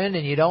into the wind,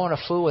 and you don't want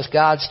to fool with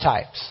God's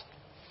types.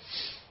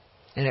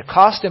 And it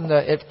cost him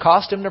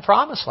the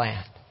promised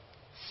land.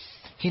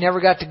 He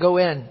never got to go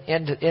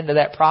into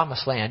that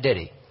promised land, did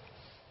he?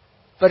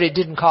 But it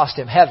didn't cost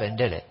him heaven,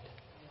 did it?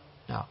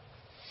 No.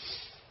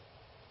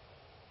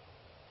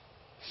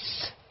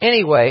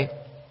 Anyway,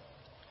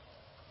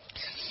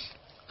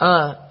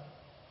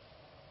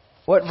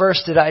 what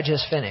verse did I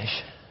just finish?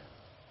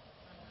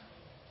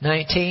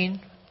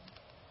 19?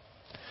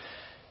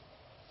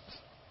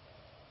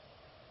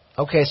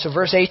 Okay, so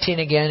verse 18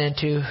 again, and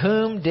to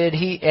whom did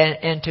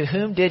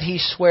he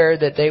swear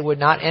that they would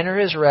not enter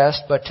his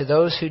rest, but to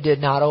those who did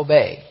not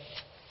obey?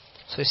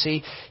 So you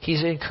see,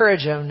 he's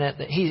encouraging them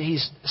that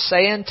he's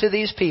saying to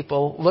these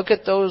people, look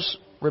at those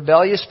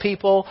rebellious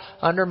people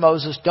under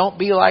Moses. Don't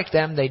be like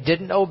them. They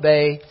didn't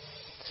obey.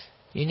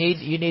 You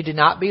need to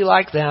not be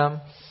like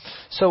them.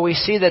 So we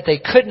see that they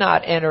could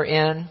not enter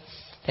in.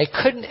 They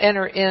couldn't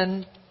enter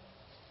in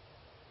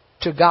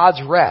to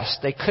God's rest.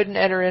 They couldn't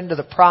enter into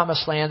the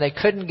promised land. They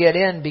couldn't get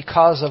in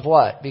because of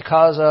what?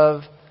 Because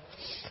of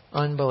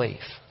unbelief.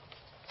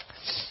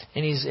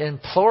 And he's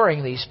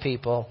imploring these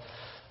people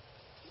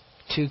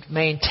to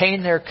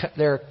maintain their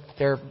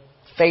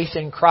faith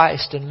in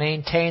Christ and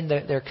maintain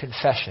their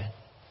confession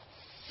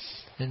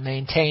and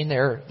maintain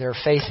their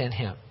faith in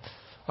Him.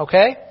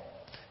 Okay?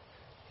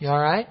 You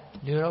all right?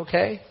 Doing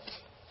okay?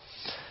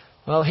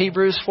 Well,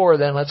 Hebrews 4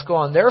 then. Let's go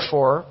on.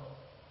 Therefore,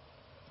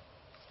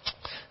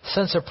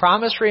 since a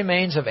promise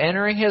remains of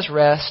entering His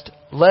rest,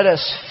 let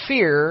us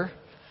fear.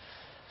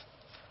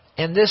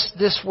 And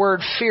this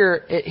word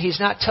fear, he's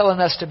not telling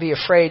us to be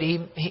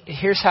afraid.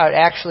 Here's how it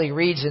actually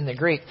reads in the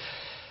Greek.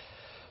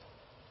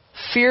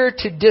 Fear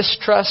to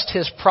distrust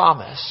His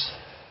promise.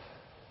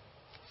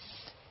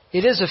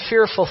 It is a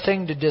fearful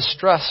thing to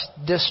distrust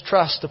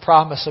the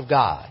promise of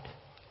God.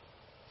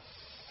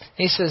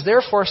 He says,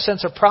 therefore,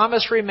 since a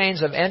promise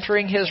remains of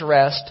entering His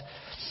rest,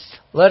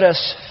 let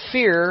us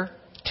fear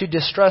to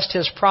distrust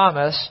His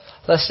promise,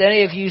 lest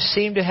any of you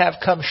seem to have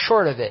come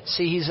short of it.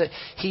 See,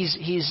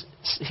 he's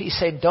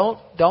saying,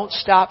 don't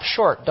stop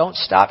short. Don't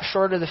stop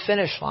short of the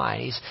finish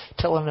line. He's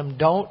telling them,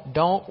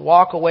 don't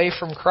walk away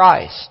from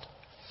Christ.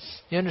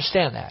 You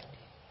understand that?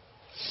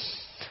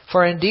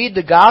 For indeed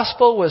the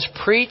gospel was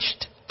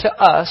preached to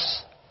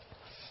us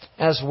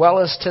as well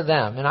as to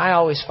them. And I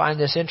always find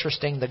this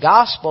interesting. The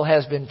gospel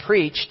has been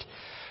preached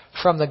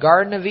from the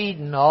Garden of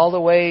Eden all the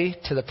way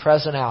to the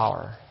present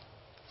hour.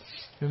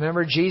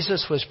 Remember,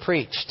 Jesus was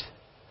preached.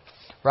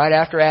 Right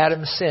after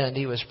Adam sinned,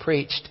 He was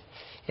preached.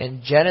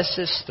 In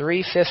Genesis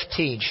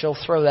 3:15, she'll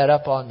throw that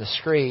up on the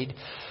screen.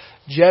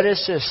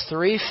 Genesis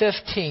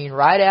 3:15,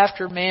 right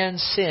after man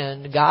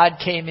sinned, God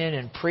came in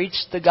and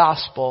preached the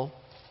gospel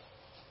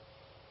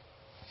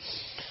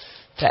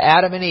to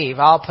Adam and Eve.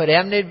 I'll put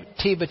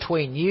enmity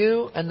between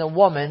you and the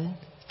woman,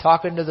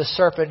 talking to the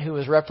serpent who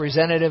was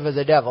representative of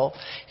the devil,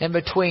 and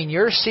between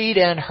your seed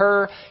and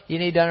her, you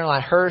need to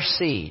underline her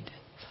seed.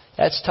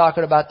 That's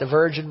talking about the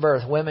virgin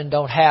birth. Women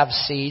don't have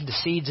seed. The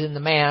seed's in the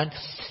man,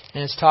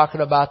 and it's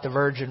talking about the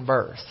virgin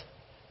birth.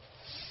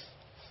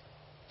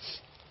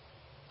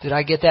 Did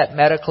I get that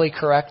medically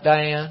correct,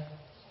 Diane?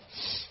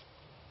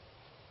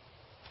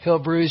 He'll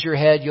bruise your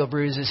head, you'll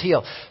bruise his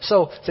heel.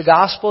 So the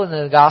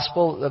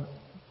gospel,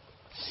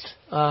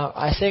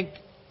 I think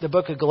the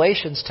book of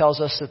Galatians tells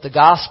us that the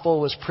gospel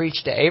was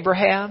preached to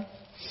Abraham,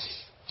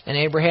 and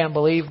Abraham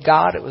believed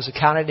God. It was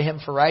accounted to him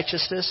for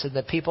righteousness, and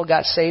the people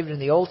got saved in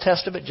the Old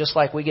Testament, just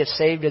like we get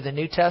saved in the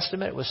New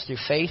Testament. It was through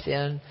faith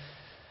in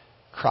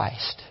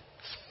Christ.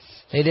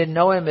 They didn't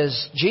know Him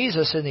as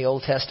Jesus in the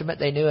Old Testament.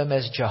 They knew Him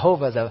as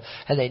Jehovah,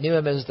 and they knew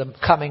Him as the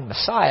coming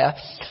Messiah.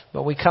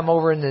 But we come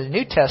over into the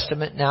New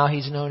Testament, now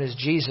He's known as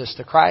Jesus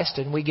the Christ,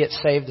 and we get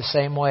saved the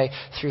same way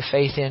through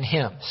faith in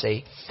Him,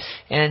 see?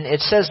 And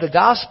it says the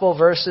gospel,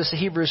 verses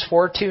Hebrews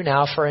 4:2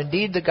 now, for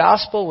indeed the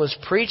gospel was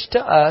preached to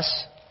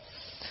us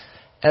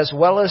as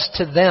well as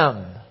to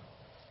them.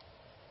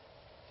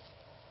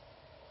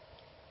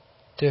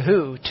 To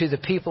who? To the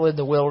people in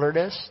the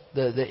wilderness,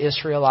 the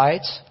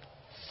Israelites.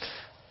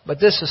 But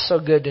this is so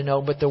good to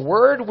know. But the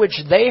word which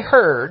they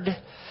heard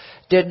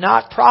did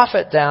not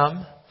profit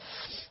them,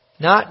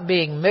 not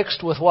being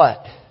mixed with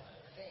what?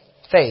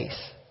 Faith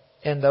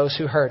in those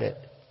who heard it.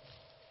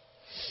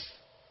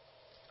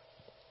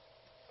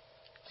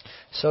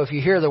 So if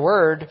you hear the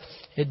word,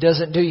 it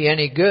doesn't do you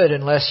any good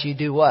unless you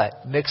do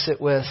what? Mix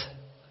it with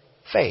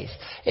faith.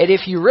 And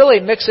if you really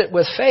mix it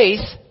with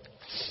faith,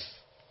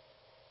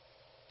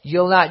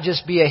 you'll not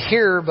just be a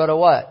hearer, but a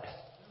what?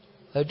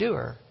 A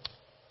doer.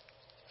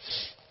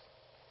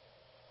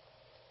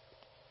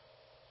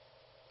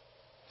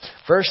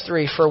 Verse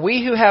 3, for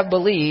we who have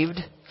believed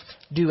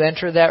do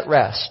enter that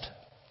rest.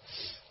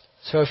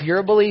 So if you're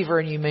a believer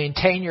and you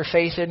maintain your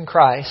faith in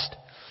Christ,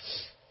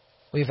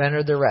 we've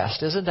entered the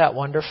rest. Isn't that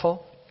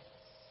wonderful?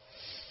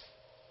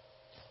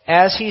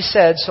 As he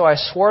said, so I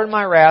swore in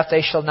my wrath,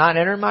 they shall not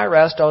enter my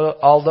rest,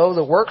 although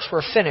the works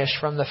were finished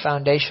from the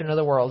foundation of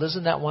the world.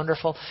 Isn't that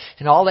wonderful?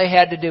 And all they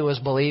had to do was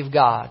believe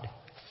God.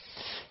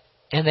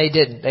 And they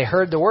didn't. They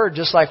heard the word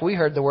just like we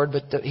heard the word,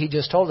 but he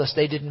just told us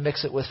they didn't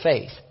mix it with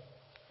faith.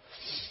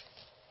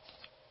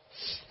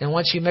 And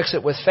once you mix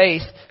it with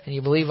faith and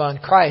you believe on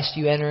Christ,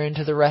 you enter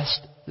into the rest.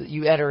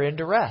 You enter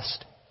into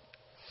rest.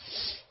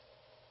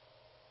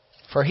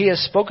 For he has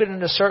spoken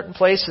in a certain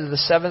place of the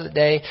seventh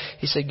day.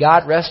 He said,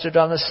 God rested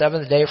on the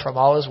seventh day from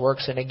all his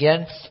works. And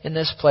again, in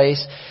this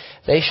place,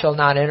 they shall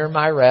not enter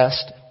my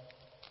rest.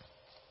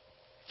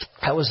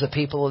 That was the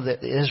people of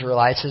the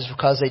Israelites, is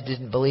because they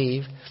didn't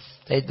believe.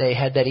 They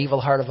had that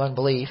evil heart of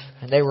unbelief.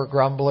 And they were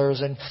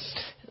grumblers. And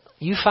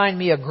you find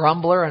me a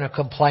grumbler and a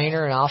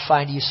complainer, and I'll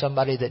find you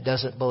somebody that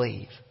doesn't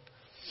believe.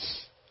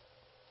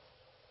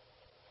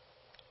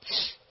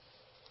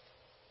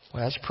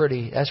 Well, that's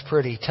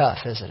pretty tough,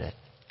 isn't it?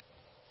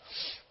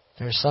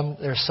 There's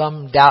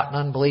some doubt and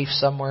unbelief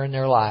somewhere in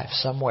their life,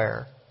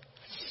 somewhere.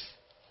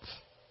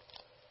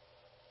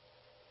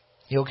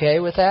 You okay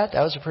with that?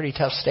 That was a pretty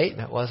tough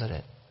statement, wasn't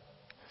it?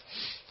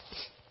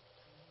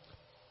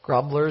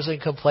 Grumblers and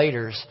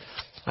complainers.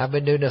 I've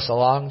been doing this a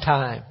long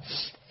time.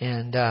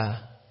 And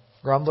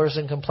grumblers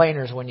and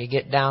complainers, when you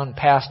get down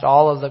past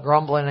all of the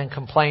grumbling and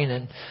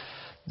complaining,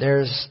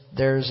 there's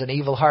an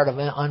evil heart of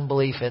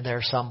unbelief in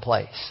there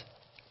someplace.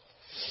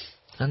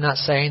 I'm not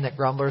saying that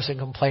grumblers and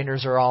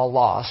complainers are all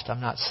lost.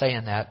 I'm not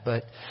saying that,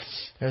 but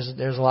there's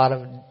a lot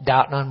of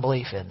doubt and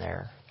unbelief in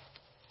there.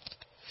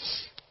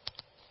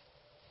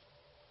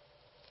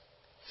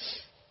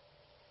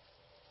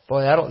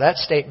 Boy, that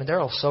statement there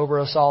will sober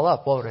us all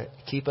up, won't it?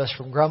 Keep us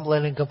from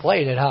grumbling and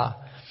complaining, huh?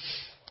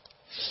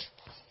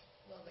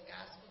 Well, the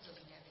gospel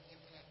doesn't have an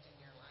impact in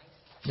your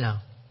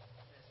life.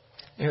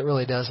 No. It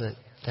really doesn't.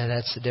 And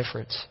that's the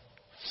difference.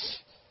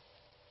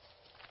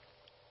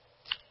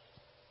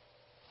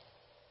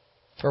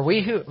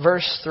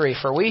 Verse 3,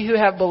 for we who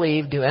have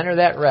believed do enter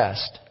that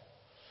rest.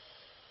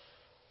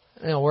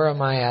 Where am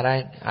I at?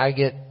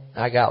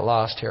 I got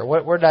lost here.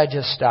 Where did I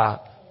just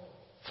stop?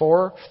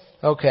 4?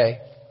 Okay.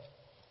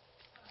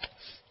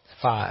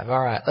 5. All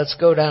right. Let's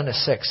go down to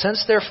 6.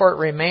 Since therefore it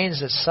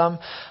remains that some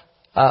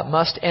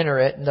must enter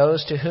it, and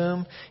those to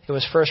whom it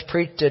was first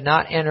preached did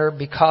not enter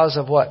because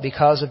of what?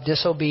 Because of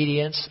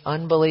disobedience,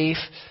 unbelief.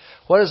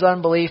 What does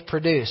unbelief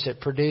produce?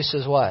 It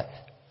produces what?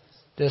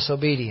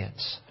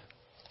 Disobedience.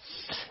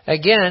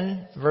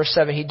 Again, verse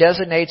 7, he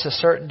designates a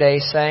certain day,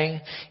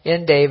 saying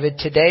in David,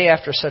 today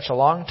after such a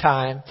long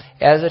time,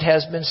 as it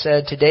has been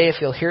said, today if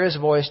you'll hear his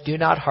voice, do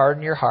not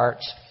harden your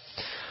hearts.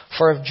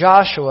 For if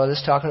Joshua, this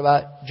is talking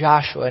about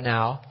Joshua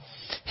now,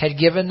 had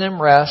given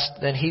them rest,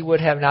 then he would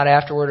have not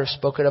afterward have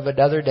spoken of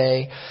another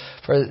day.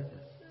 For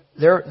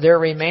there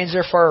remains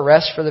therefore a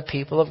rest for the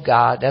people of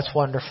God. That's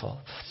wonderful.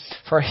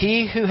 For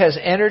he who has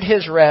entered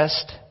his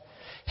rest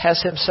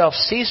has himself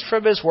ceased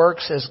from his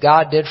works as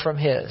God did from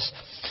his.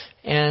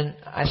 And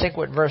I think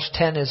what verse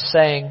 10 is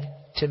saying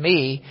to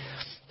me,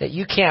 that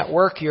you can't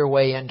work your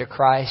way into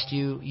Christ.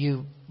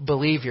 You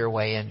believe your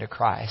way into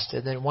Christ.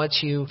 And then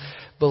once you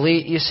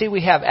believe, you see,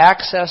 we have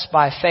access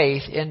by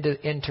faith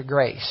into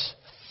grace.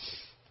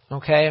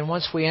 Okay? And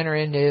once we enter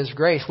into his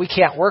grace, we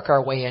can't work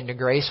our way into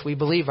grace. We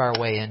believe our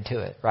way into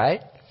it,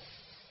 right?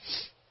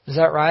 Is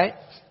that right?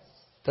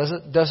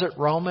 Doesn't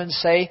Romans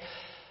say?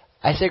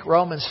 I think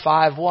Romans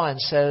 5:1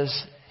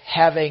 says,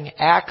 having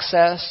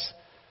access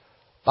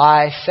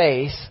by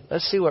faith.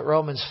 Let's see what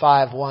Romans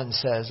 5:1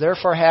 says.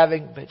 Therefore,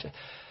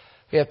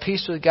 we have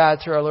peace with God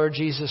through our Lord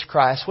Jesus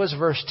Christ. What does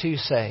verse 2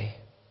 say?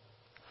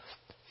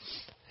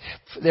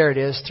 There it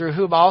is. Through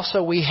whom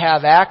also we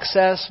have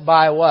access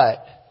by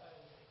what?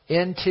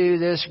 Into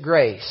this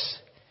grace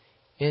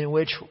in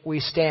which we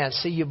stand.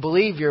 See, you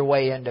believe your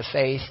way into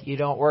faith. You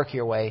don't work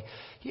your way.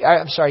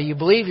 You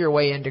believe your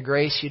way into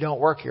grace. You don't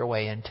work your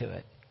way into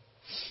it.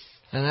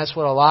 And that's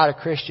what a lot of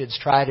Christians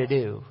try to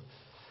do.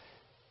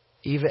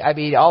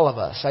 All of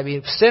us.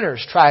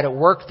 Sinners try to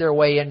work their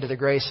way into the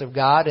grace of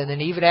God, and then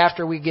even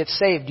after we get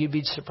saved, you'd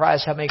be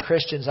surprised how many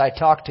Christians I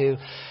talk to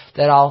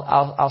that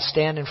I'll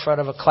stand in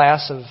front of a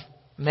class of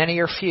many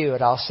or few,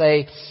 and I'll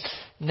say,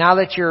 now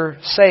that you're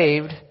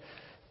saved,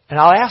 and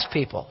I'll ask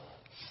people,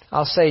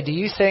 I'll say, do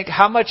you think,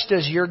 how much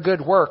does your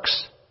good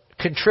works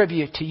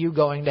contribute to you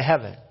going to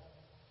heaven?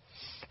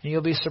 And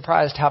you'll be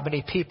surprised how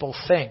many people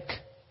think,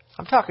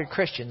 I'm talking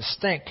Christians,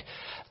 think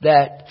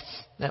that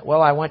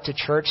well, I went to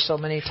church so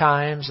many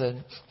times,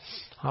 and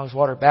I was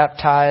water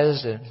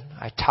baptized, and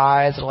I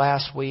tithed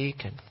last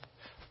week, and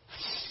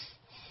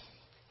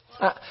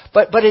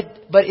but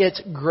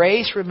it's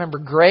grace. Remember,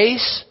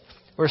 grace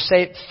We're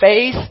saved.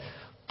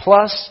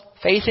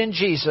 Faith in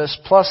Jesus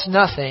plus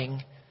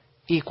nothing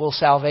equals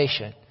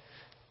salvation.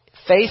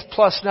 Faith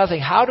plus nothing.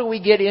 How do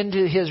we get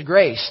into His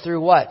grace?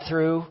 Through what?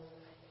 Through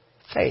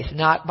faith.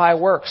 Not by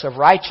works of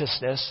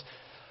righteousness,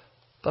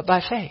 but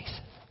by faith.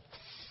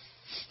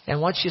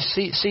 And once you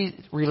see,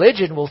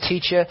 religion will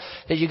teach you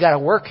that you got to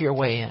work your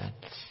way in.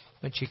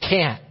 But you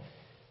can't.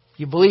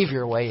 You believe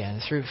your way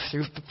in. Through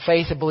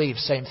faith and belief,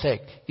 same thing.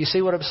 You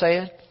see what I'm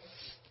saying?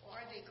 Or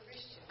are they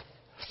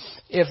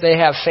Christians? If they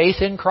have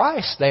faith in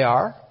Christ, they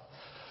are.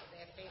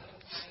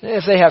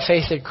 If they have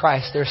faith in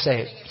Christ, they're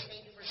saved.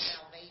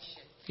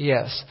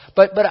 Yes.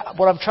 But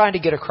what I'm trying to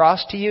get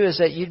across to you is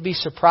that you'd be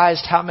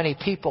surprised how many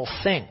people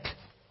think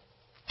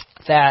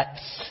that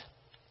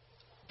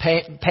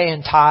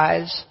paying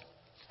tithes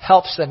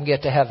helps them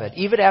get to heaven,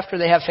 even after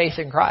they have faith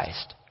in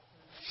Christ,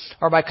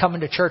 or by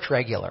coming to church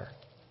regular,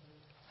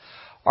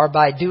 or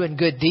by doing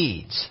good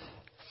deeds.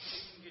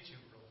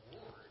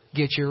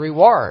 Get your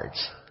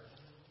rewards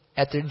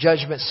at the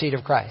judgment seat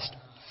of Christ.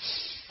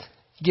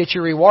 Get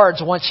your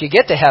rewards once you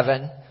get to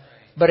heaven,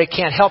 but it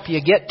can't help you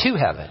get to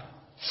heaven.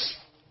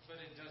 But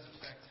it does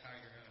affect how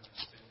you're going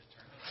to spend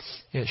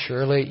eternity. Yeah,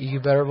 surely, you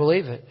better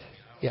believe it.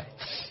 Yeah.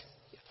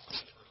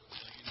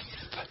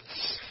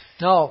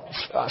 No,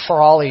 for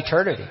all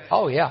eternity.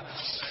 Oh, yeah.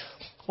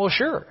 Well,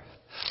 sure.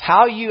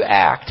 How you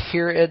act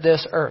here in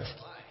this earth.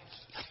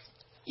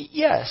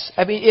 Yes.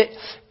 I mean, it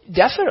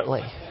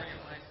definitely.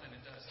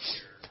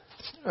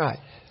 Right.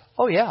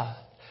 Oh, yeah.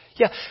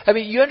 Yeah. I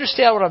mean, you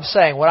understand what I'm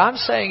saying. What I'm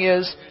saying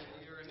is,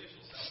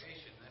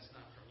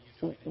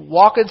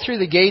 walking through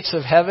the gates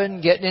of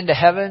heaven, getting into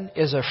heaven,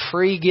 is a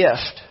free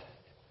gift.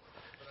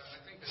 But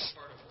I think that's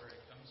part of where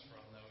it comes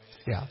from,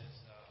 though. Yeah.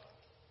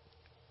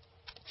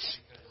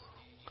 Because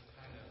you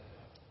kind of,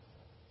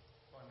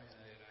 well, I mean,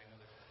 I know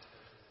that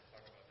people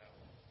talk about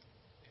how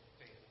if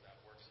faith without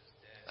works is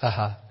dead.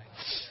 Uh-huh.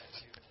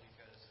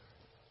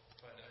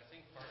 But I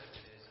think part of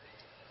it is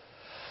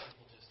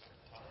people just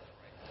aren't taught the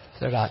right thing.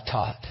 They're not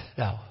taught.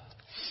 No.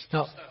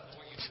 No. Stuff,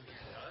 what you do here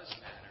does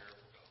matter.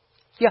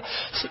 Yeah.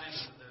 Not in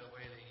the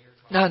way that you're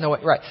talking. No,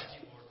 right.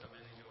 People will come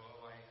in and go,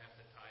 oh, I have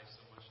to tithe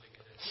so much to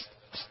get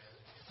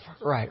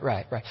it.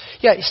 Right.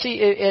 Yeah, you see,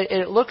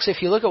 it looks,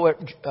 if you look at what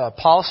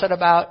Paul said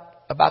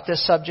about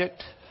this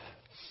subject,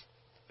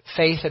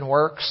 faith and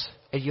works,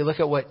 and you look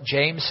at what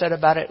James said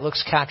about it, it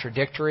looks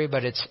contradictory,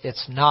 but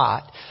it's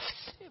not.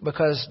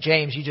 Because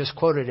James, you just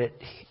quoted it,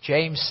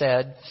 James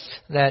said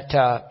that,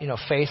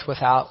 faith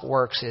without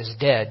works is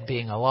dead,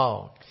 being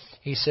alone.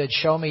 He said,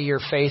 show me your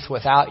faith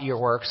without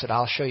your works, and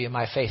I'll show you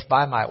my faith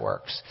by my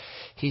works.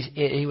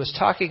 He was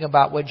talking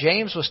about, what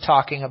James was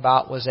talking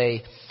about was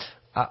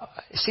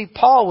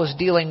Paul was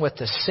dealing with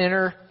the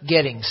sinner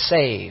getting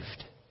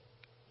saved.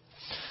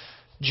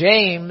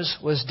 James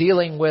was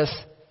dealing with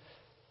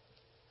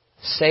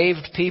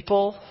saved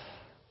people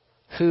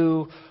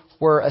who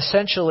were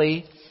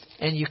essentially,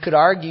 and you could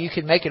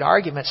make an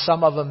argument,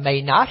 some of them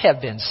may not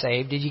have been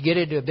saved. Did you get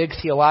into a big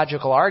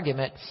theological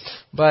argument?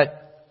 But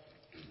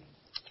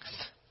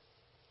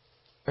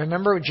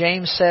remember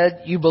James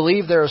said, you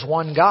believe there is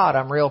one God.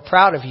 I'm real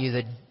proud of you.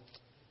 The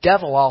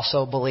devil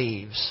also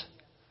believes.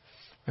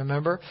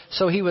 Remember?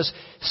 So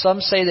some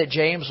say that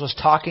James was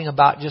talking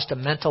about just a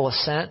mental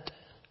assent.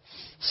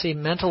 See,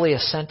 mentally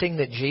assenting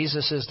that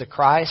Jesus is the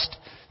Christ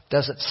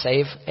doesn't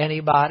save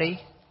anybody.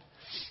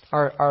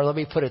 Or let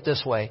me put it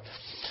this way.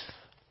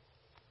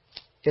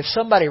 If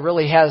somebody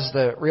really has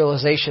the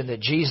realization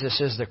that Jesus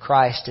is the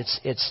Christ,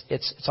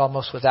 it's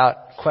almost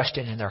without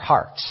question in their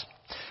hearts.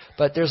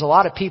 But there's a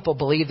lot of people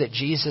believe that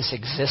Jesus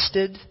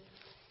existed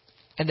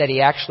and that He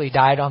actually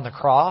died on the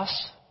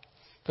cross,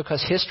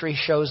 because history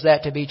shows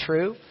that to be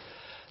true.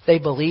 They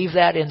believe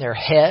that in their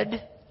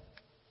head,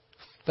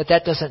 but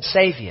that doesn't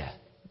save you.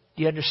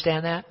 Do you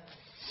understand that?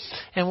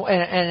 And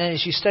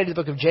as you study the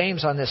book of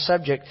James on this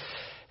subject,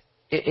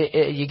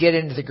 you get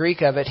into the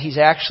Greek of it, he's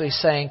actually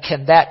saying,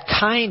 can that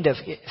kind of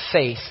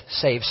faith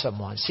save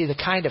someone? See, the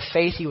kind of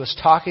faith he was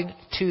talking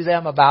to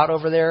them about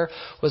over there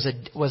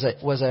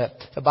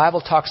the Bible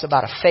talks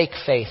about a fake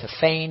faith, a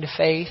feigned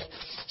faith,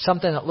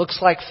 something that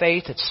looks like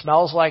faith, it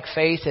smells like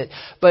faith,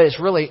 but it's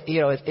really,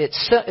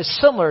 it's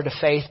similar to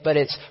faith, but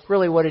it's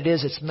really what it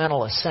is, it's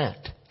mental assent.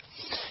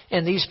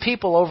 And these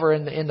people over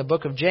in the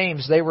book of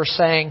James, they were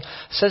saying,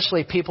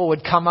 essentially people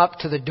would come up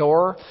to the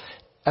door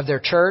of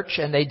their church,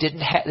 and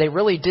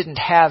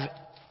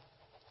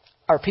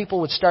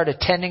people would start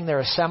attending their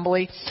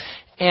assembly,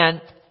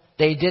 and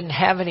they didn't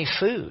have any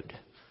food.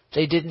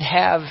 They didn't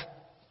have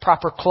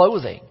proper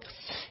clothing.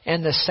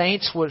 And the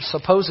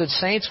supposed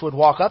saints would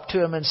walk up to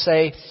them and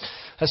say,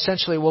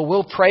 essentially, well,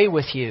 we'll pray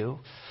with you,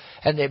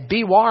 and they'd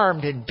be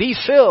warmed and be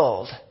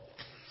filled.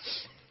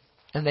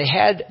 And they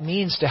had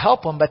means to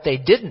help them, but they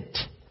didn't.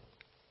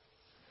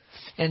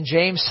 And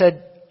James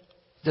said,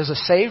 does a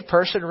saved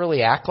person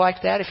really act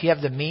like that if you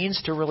have the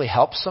means to really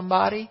help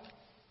somebody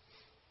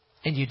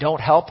and you don't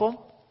help them?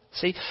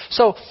 See?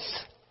 So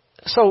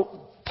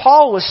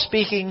Paul was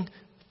speaking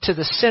to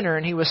the sinner,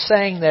 and he was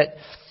saying that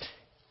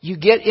you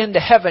get into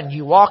heaven,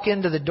 you walk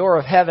into the door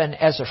of heaven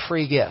as a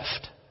free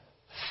gift.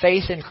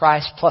 Faith in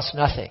Christ plus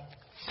nothing.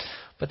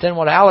 But then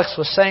what Alex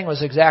was saying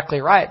was exactly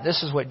right.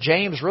 This is what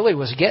James really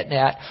was getting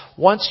at.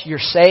 Once you're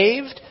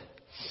saved,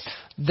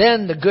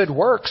 then the good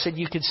works, and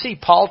you can see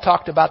Paul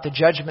talked about the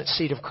judgment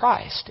seat of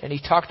Christ. And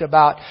he talked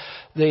about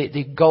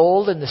the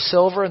gold and the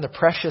silver and the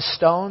precious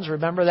stones.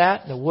 Remember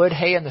that? The wood,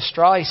 hay, and the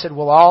straw. He said,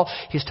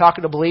 he's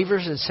talking to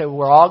believers and said,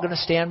 we're all going to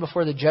stand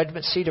before the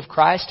judgment seat of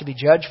Christ to be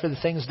judged for the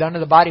things done to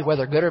the body,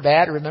 whether good or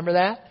bad. Remember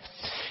that?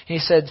 And he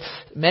said,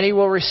 many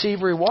will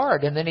receive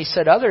reward. And then he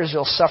said, others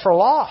will suffer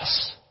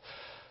loss.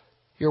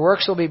 Your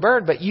works will be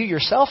burned, but you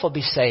yourself will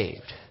be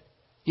saved.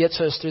 Yet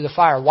so is through the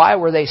fire. Why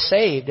were they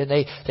saved? And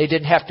they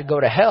didn't have to go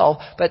to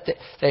hell, but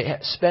they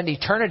spend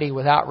eternity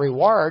without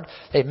reward.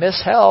 They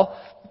miss hell,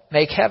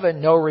 make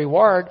heaven, no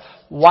reward.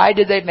 Why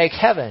did they make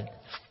heaven?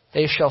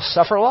 They shall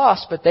suffer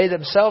loss, but they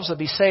themselves will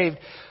be saved.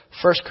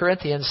 1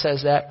 Corinthians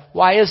says that.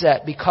 Why is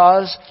that?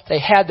 Because they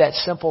had that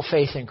simple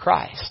faith in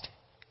Christ.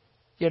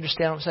 You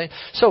understand what I'm saying?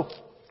 So,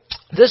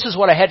 this is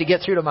what I had to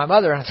get through to my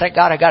mother, and thank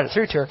God I got it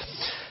through to her.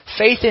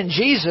 Faith in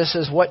Jesus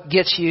is what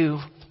gets you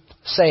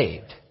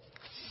saved.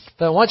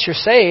 But once you're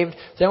saved,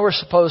 then we're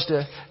supposed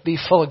to be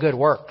full of good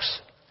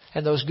works.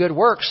 And those good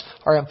works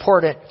are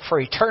important for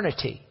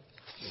eternity.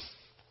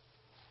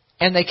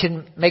 And they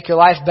can make your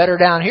life better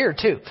down here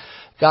too.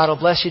 God will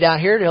bless you down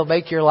here and He'll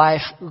make your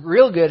life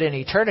real good in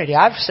eternity.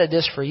 I've said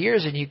this for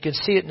years, and you can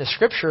see it in the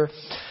Scripture.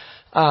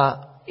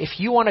 If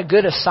you want a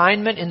good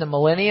assignment in the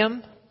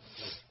millennium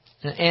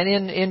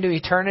and into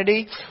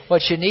eternity,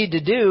 what you need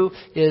to do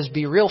is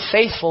be real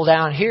faithful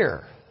down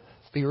here.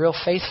 Be real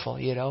faithful,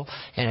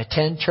 and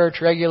attend church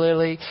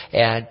regularly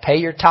and pay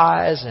your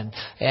tithes and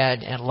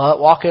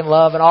walk in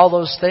love and all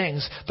those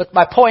things. But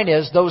my point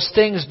is, those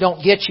things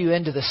don't get you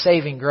into the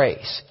saving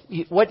grace.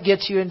 What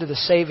gets you into the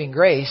saving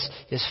grace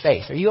is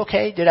faith. Are you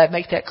okay? Did I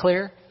make that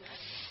clear?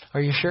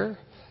 Are you sure?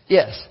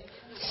 Yes.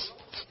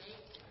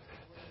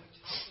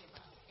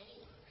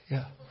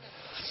 Yeah.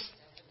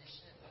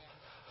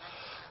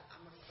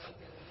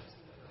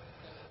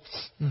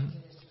 Mm-hmm.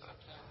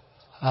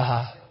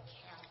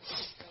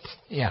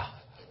 Yeah.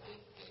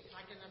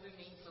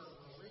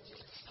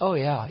 Oh,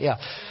 yeah.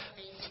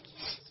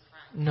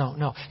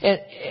 No. And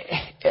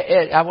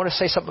I want to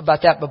say something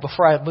about that, but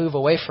before I move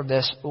away from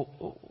this,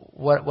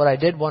 what I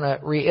did want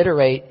to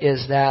reiterate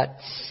is that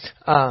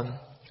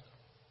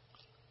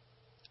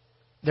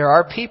there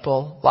are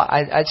people,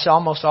 I'd say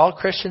almost all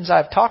Christians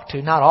I've talked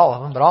to, not all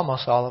of them, but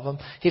almost all of them,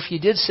 if you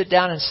did sit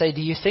down and say,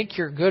 do you think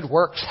your good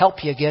works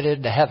help you get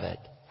into heaven?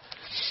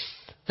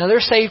 Now,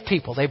 they're saved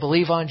people. They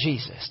believe on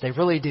Jesus. They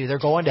really do. They're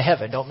going to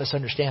heaven. Don't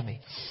misunderstand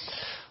me.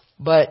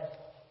 But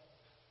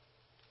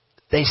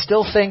they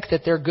still think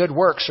that their good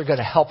works are going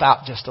to help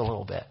out just a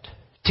little bit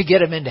to get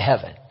them into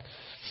heaven.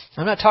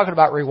 I'm not talking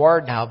about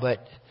reward now,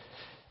 but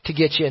to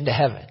get you into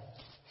heaven.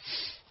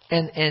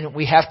 And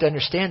we have to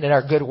understand that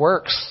our good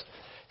works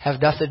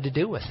have nothing to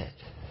do with it.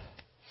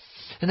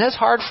 And that's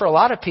hard for a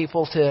lot of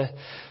people to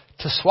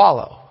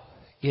swallow,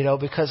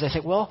 because they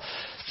think, well,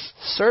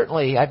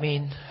 certainly,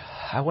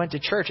 I went to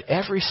church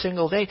every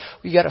single day.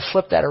 You got to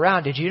flip that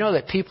around. Did you know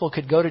that people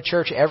could go to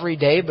church every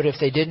day, but if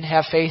they didn't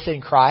have faith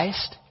in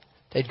Christ,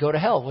 they'd go to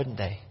hell, wouldn't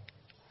they?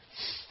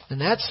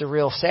 And that's the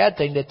real sad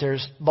thing, that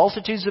there's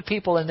multitudes of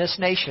people in this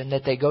nation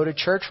that they go to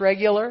church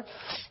regular.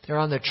 They're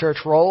on the church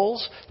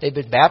rolls. They've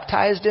been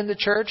baptized in the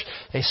church.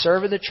 They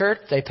serve in the church.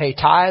 They pay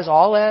tithes,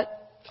 all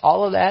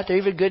of that. They're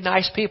even good,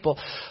 nice people.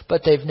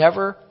 But they've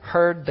never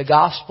heard the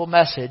gospel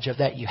message of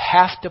that you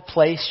have to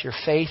place your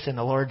faith in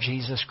the Lord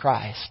Jesus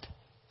Christ.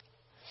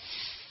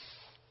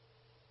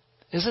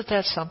 Isn't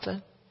that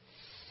something?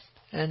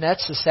 And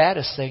that's the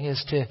saddest thing,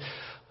 is to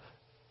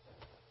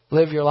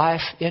live your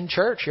life in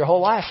church your whole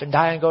life and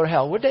die and go to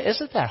hell.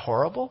 Isn't that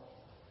horrible?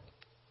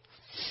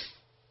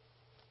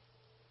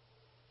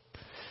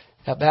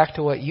 Now back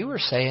to what you were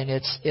saying,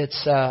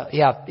 it's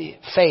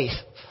faith.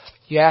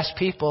 You ask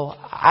people,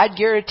 I'd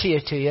guarantee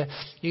it to you,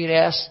 you can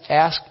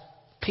ask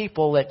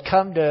people that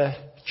come to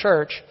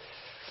church,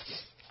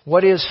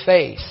 what is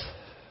faith?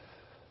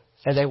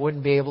 And they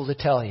wouldn't be able to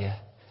tell you.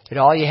 And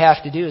all you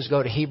have to do is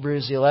go to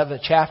Hebrews, the 11th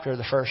chapter,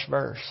 the first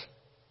verse.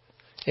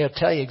 It'll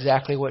tell you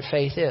exactly what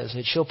faith is.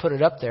 And she'll put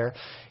it up there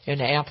in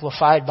the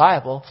Amplified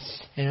Bible,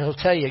 and it'll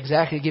tell you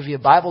exactly, give you a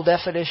Bible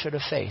definition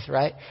of faith,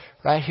 right?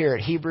 Right here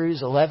at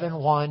Hebrews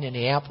 11:1 in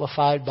the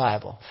Amplified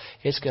Bible.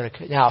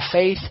 Now,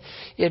 faith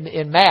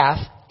in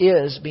math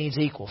means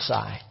equal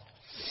sign.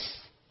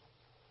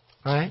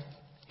 Right?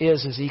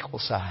 Is equal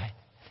sign.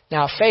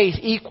 Now, faith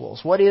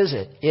equals, what is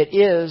it? It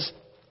is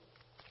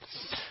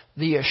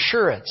the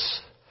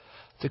assurance,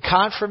 the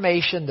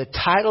confirmation, the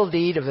title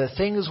deed of the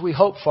things we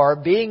hope for,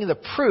 being the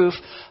proof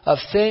of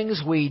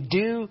things we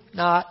do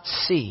not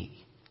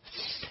see,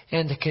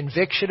 and the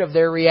conviction of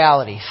their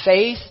reality.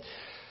 Faith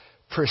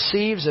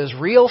perceives as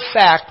real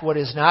fact what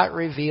is not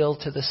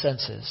revealed to the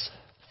senses.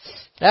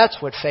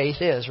 That's what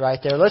faith is right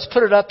there. Let's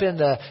put it up in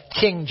the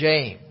King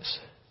James.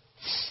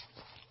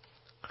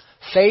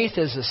 Faith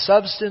is the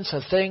substance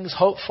of things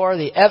hoped for,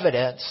 the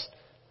evidence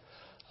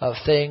of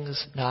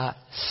things not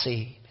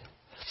seen.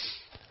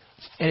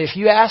 And if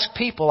you ask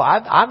people,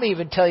 I'm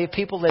even telling you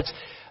people that's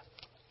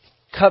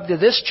come to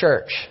this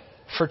church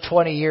for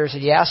 20 years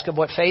and you ask them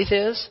what faith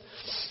is,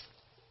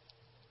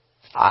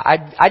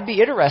 I'd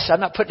be interested. I'm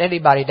not putting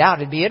anybody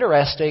down. It'd be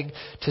interesting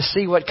to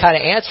see what kind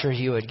of answers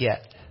you would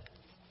get.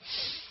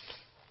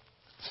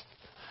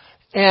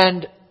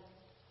 And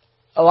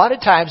a lot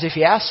of times if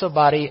you ask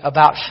somebody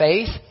about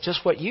faith,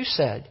 just what you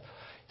said,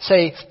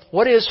 say,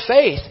 what is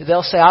faith?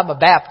 They'll say, I'm a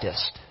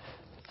Baptist.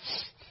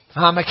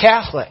 I'm a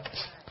Catholic.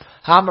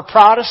 I'm a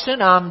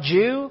Protestant. I'm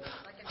Jew.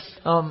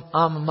 I'm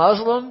a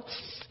Muslim.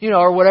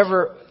 Or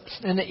whatever.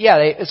 And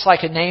it's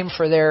like a name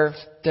for their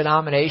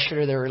denomination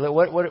or their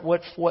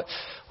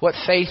what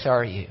faith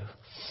are you?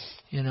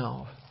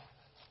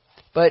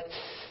 But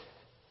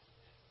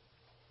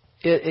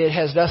it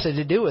has nothing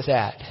to do with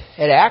that.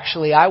 And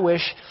actually, I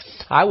wish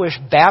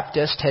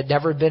Baptist had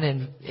never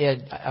been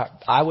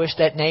I wish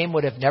that name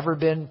would have never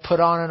been put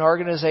on an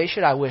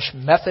organization. I wish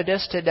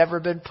Methodist had never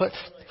been put.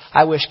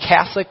 I wish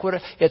Catholic would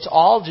have. It's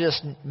all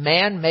just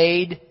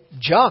man-made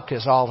junk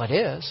is all it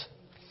is.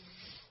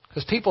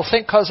 Because people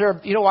think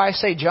why I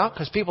say junk?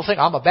 Because people think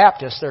I'm a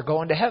Baptist, they're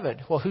going to heaven.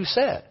 Well, who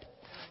said?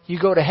 You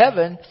go to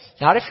heaven,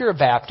 not if you're a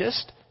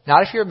Baptist,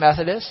 not if you're a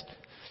Methodist,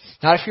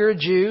 not if you're a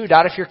Jew,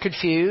 not if you're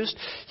confused.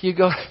 You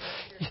go,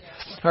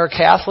 or a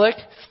Catholic.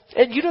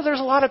 And there's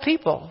a lot of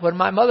people. When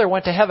my mother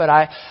went to heaven,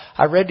 I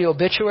read the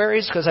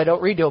obituaries because I don't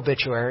read the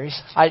obituaries.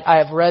 I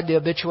have read the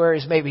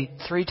obituaries maybe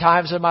 3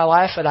 times in my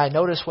life, and I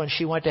noticed when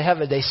she went to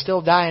heaven, they still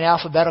die in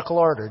alphabetical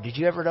order. Did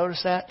you ever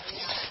notice that?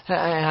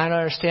 And I don't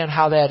understand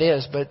how that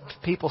is, but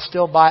people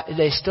still die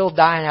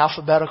in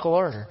alphabetical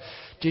order.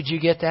 Did you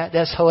get that?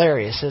 That's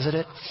hilarious, isn't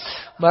it?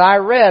 But I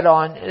read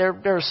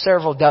there's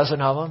several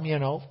dozen of them,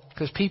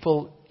 because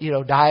people,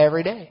 die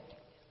every day.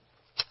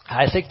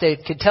 I think they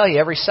could tell you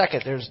every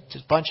second there's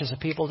just bunches of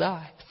people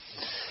die.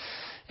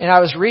 And I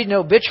was reading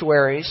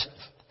obituaries,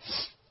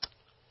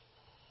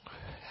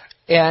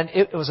 and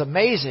it was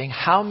amazing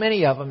how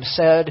many of them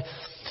said,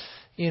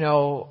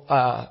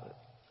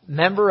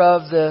 member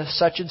of the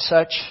such and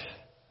such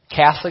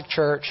Catholic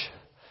Church,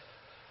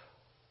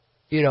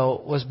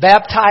 was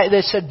baptized.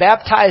 They said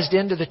baptized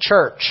into the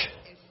church.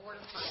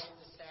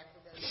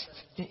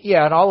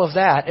 Yeah, and all of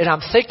that. And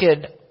I'm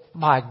thinking,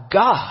 my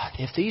God,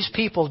 if these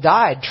people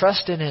died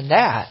trusting in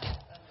that,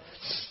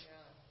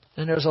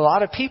 and there's a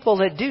lot of people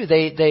that do.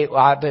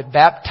 I've been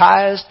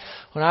baptized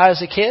when I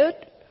was a kid.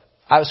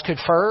 I was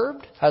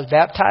confirmed. I was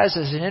baptized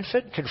as an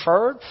infant,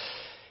 confirmed,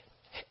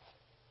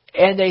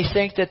 and they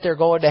think that they're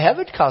going to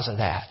heaven because of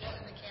that.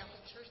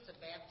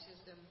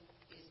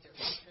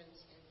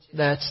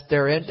 That's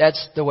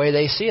the way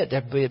they see it.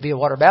 Being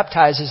water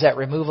baptized is that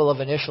removal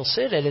of initial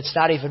sin, and it's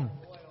not even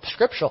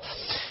scriptural.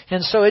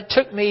 And so it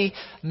took me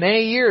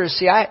many years.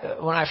 See,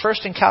 when I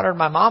first encountered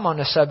my mom on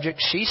the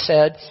subject, she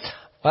said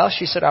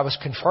I was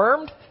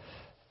confirmed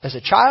as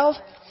a child,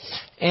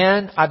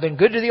 and I've been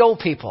good to the old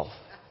people.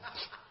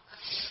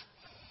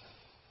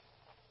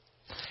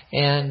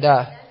 And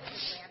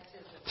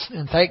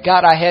thank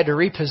God I had to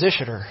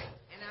reposition her.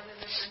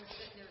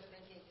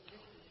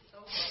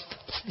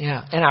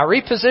 Yeah, and I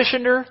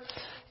repositioned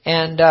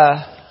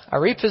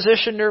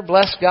her,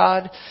 bless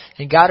God,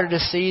 and got her to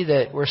see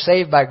that we're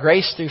saved by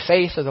grace through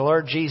faith of the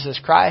Lord Jesus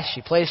Christ.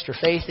 She placed her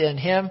faith in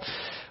Him.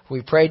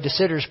 We prayed the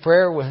sinner's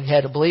prayer. We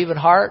had a believing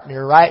heart and a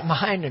right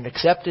mind and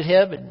accepted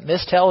Him and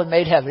missed hell and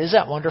made heaven. Isn't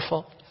that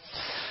wonderful?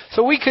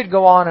 So we could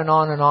go on and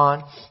on and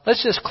on.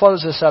 Let's just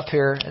close this up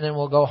here and then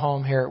we'll go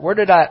home here. Where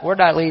did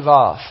I leave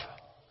off?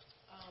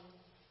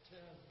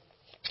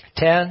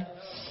 10?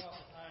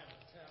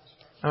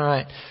 All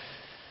right.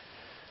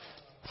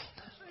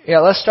 Yeah,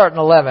 let's start in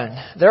 11.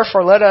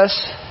 Therefore, let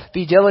us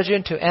be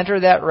diligent to enter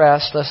that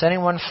rest, lest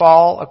anyone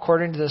fall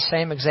according to the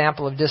same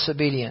example of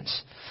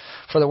disobedience.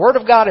 For the Word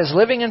of God is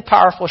living and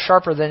powerful,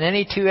 sharper than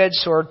any two-edged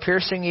sword,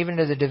 piercing even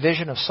to the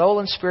division of soul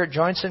and spirit,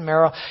 joints and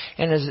marrow,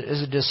 and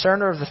is a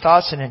discerner of the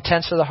thoughts and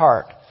intents of the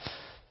heart.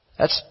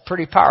 That's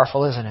pretty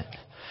powerful, isn't it?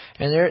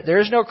 And there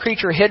is no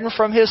creature hidden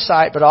from His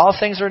sight, but all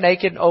things are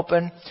naked and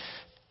open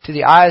to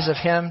the eyes of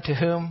Him to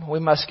whom we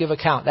must give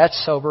account.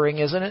 That's sobering,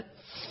 isn't it?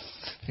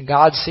 And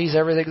God sees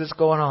everything that's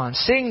going on.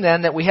 Seeing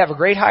then that we have a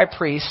great high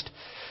priest,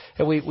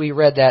 and we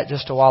read that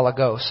just a while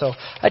ago. So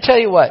I tell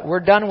you what, we're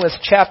done with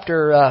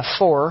chapter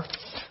 4.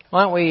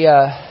 Why don't we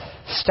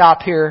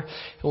stop here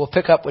and we'll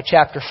pick up with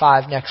chapter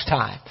 5 next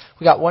time.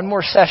 We got one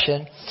more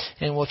session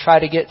and we'll try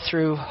to get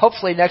through.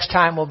 Hopefully next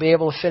time we'll be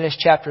able to finish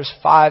chapters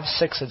 5,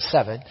 6, and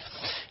 7.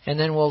 And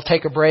then we'll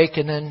take a break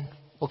and then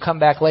we'll come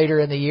back later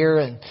in the year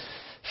and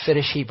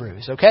finish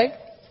Hebrews. Okay?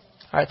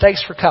 All right,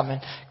 thanks for coming.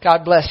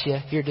 God bless you.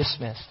 You're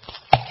dismissed.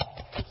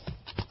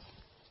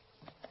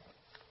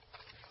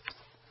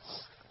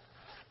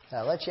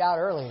 I let you out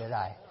early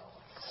today.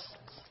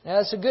 Now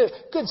that's a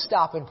good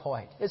stopping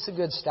point. It's a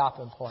good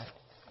stopping point.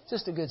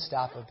 Just a good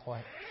stopping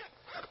point.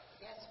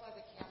 That's why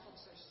the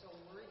Catholics are so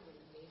worried when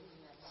they do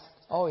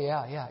that. Oh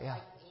yeah. Like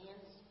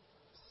Anne's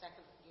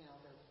second,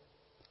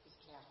 he's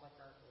Catholic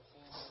or her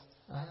family.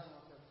 I don't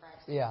know if they're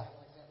practicing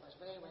Catholic that much,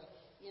 but anyway,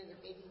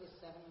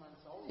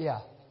 Yeah.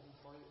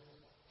 before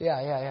you. Yeah.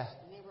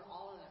 And they were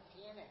all in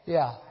a panic.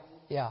 Yeah.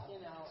 Yeah.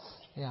 You know,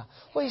 Yeah.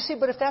 Well, you see,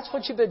 but if that's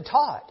what you've been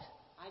taught,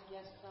 I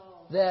guess so.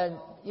 then,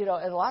 and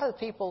a lot of the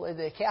people in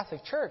the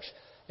Catholic Church,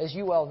 as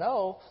you well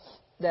know,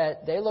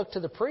 that they look to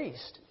the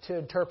priest to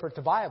interpret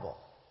the Bible.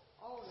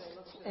 Oh, they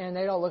look at And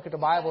they don't look at the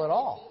Bible at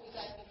all. you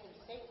got to be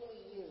safely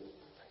used.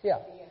 Yeah.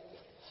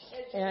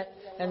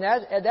 And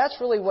that's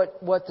really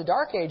what the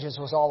Dark Ages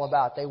was all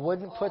about. They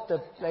wouldn't put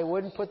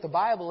the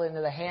Bible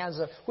into the hands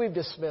of, we've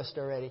dismissed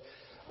already,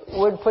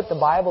 wouldn't put the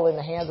Bible in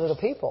the hands of the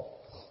people.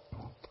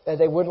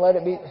 They wouldn't let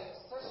it be.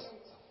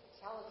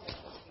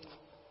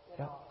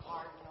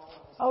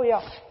 Oh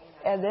yeah.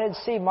 And then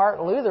see,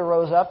 Martin Luther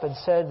rose up and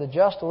said the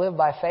just live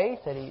by faith,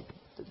 and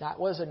that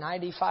was a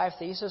 95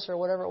 thesis or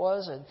whatever it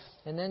was,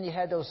 and then you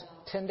had those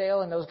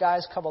Tyndale and those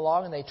guys come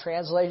along and they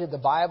translated the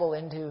Bible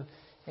into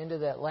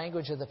the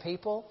language of the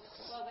people.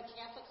 Well, the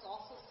Catholics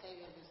also say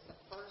it is the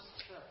first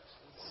church.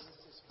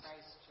 This is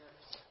Christ's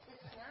church.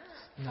 It's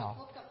not. No. The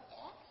book of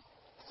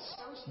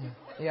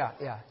Acts.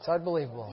 Yeah, it's unbelievable.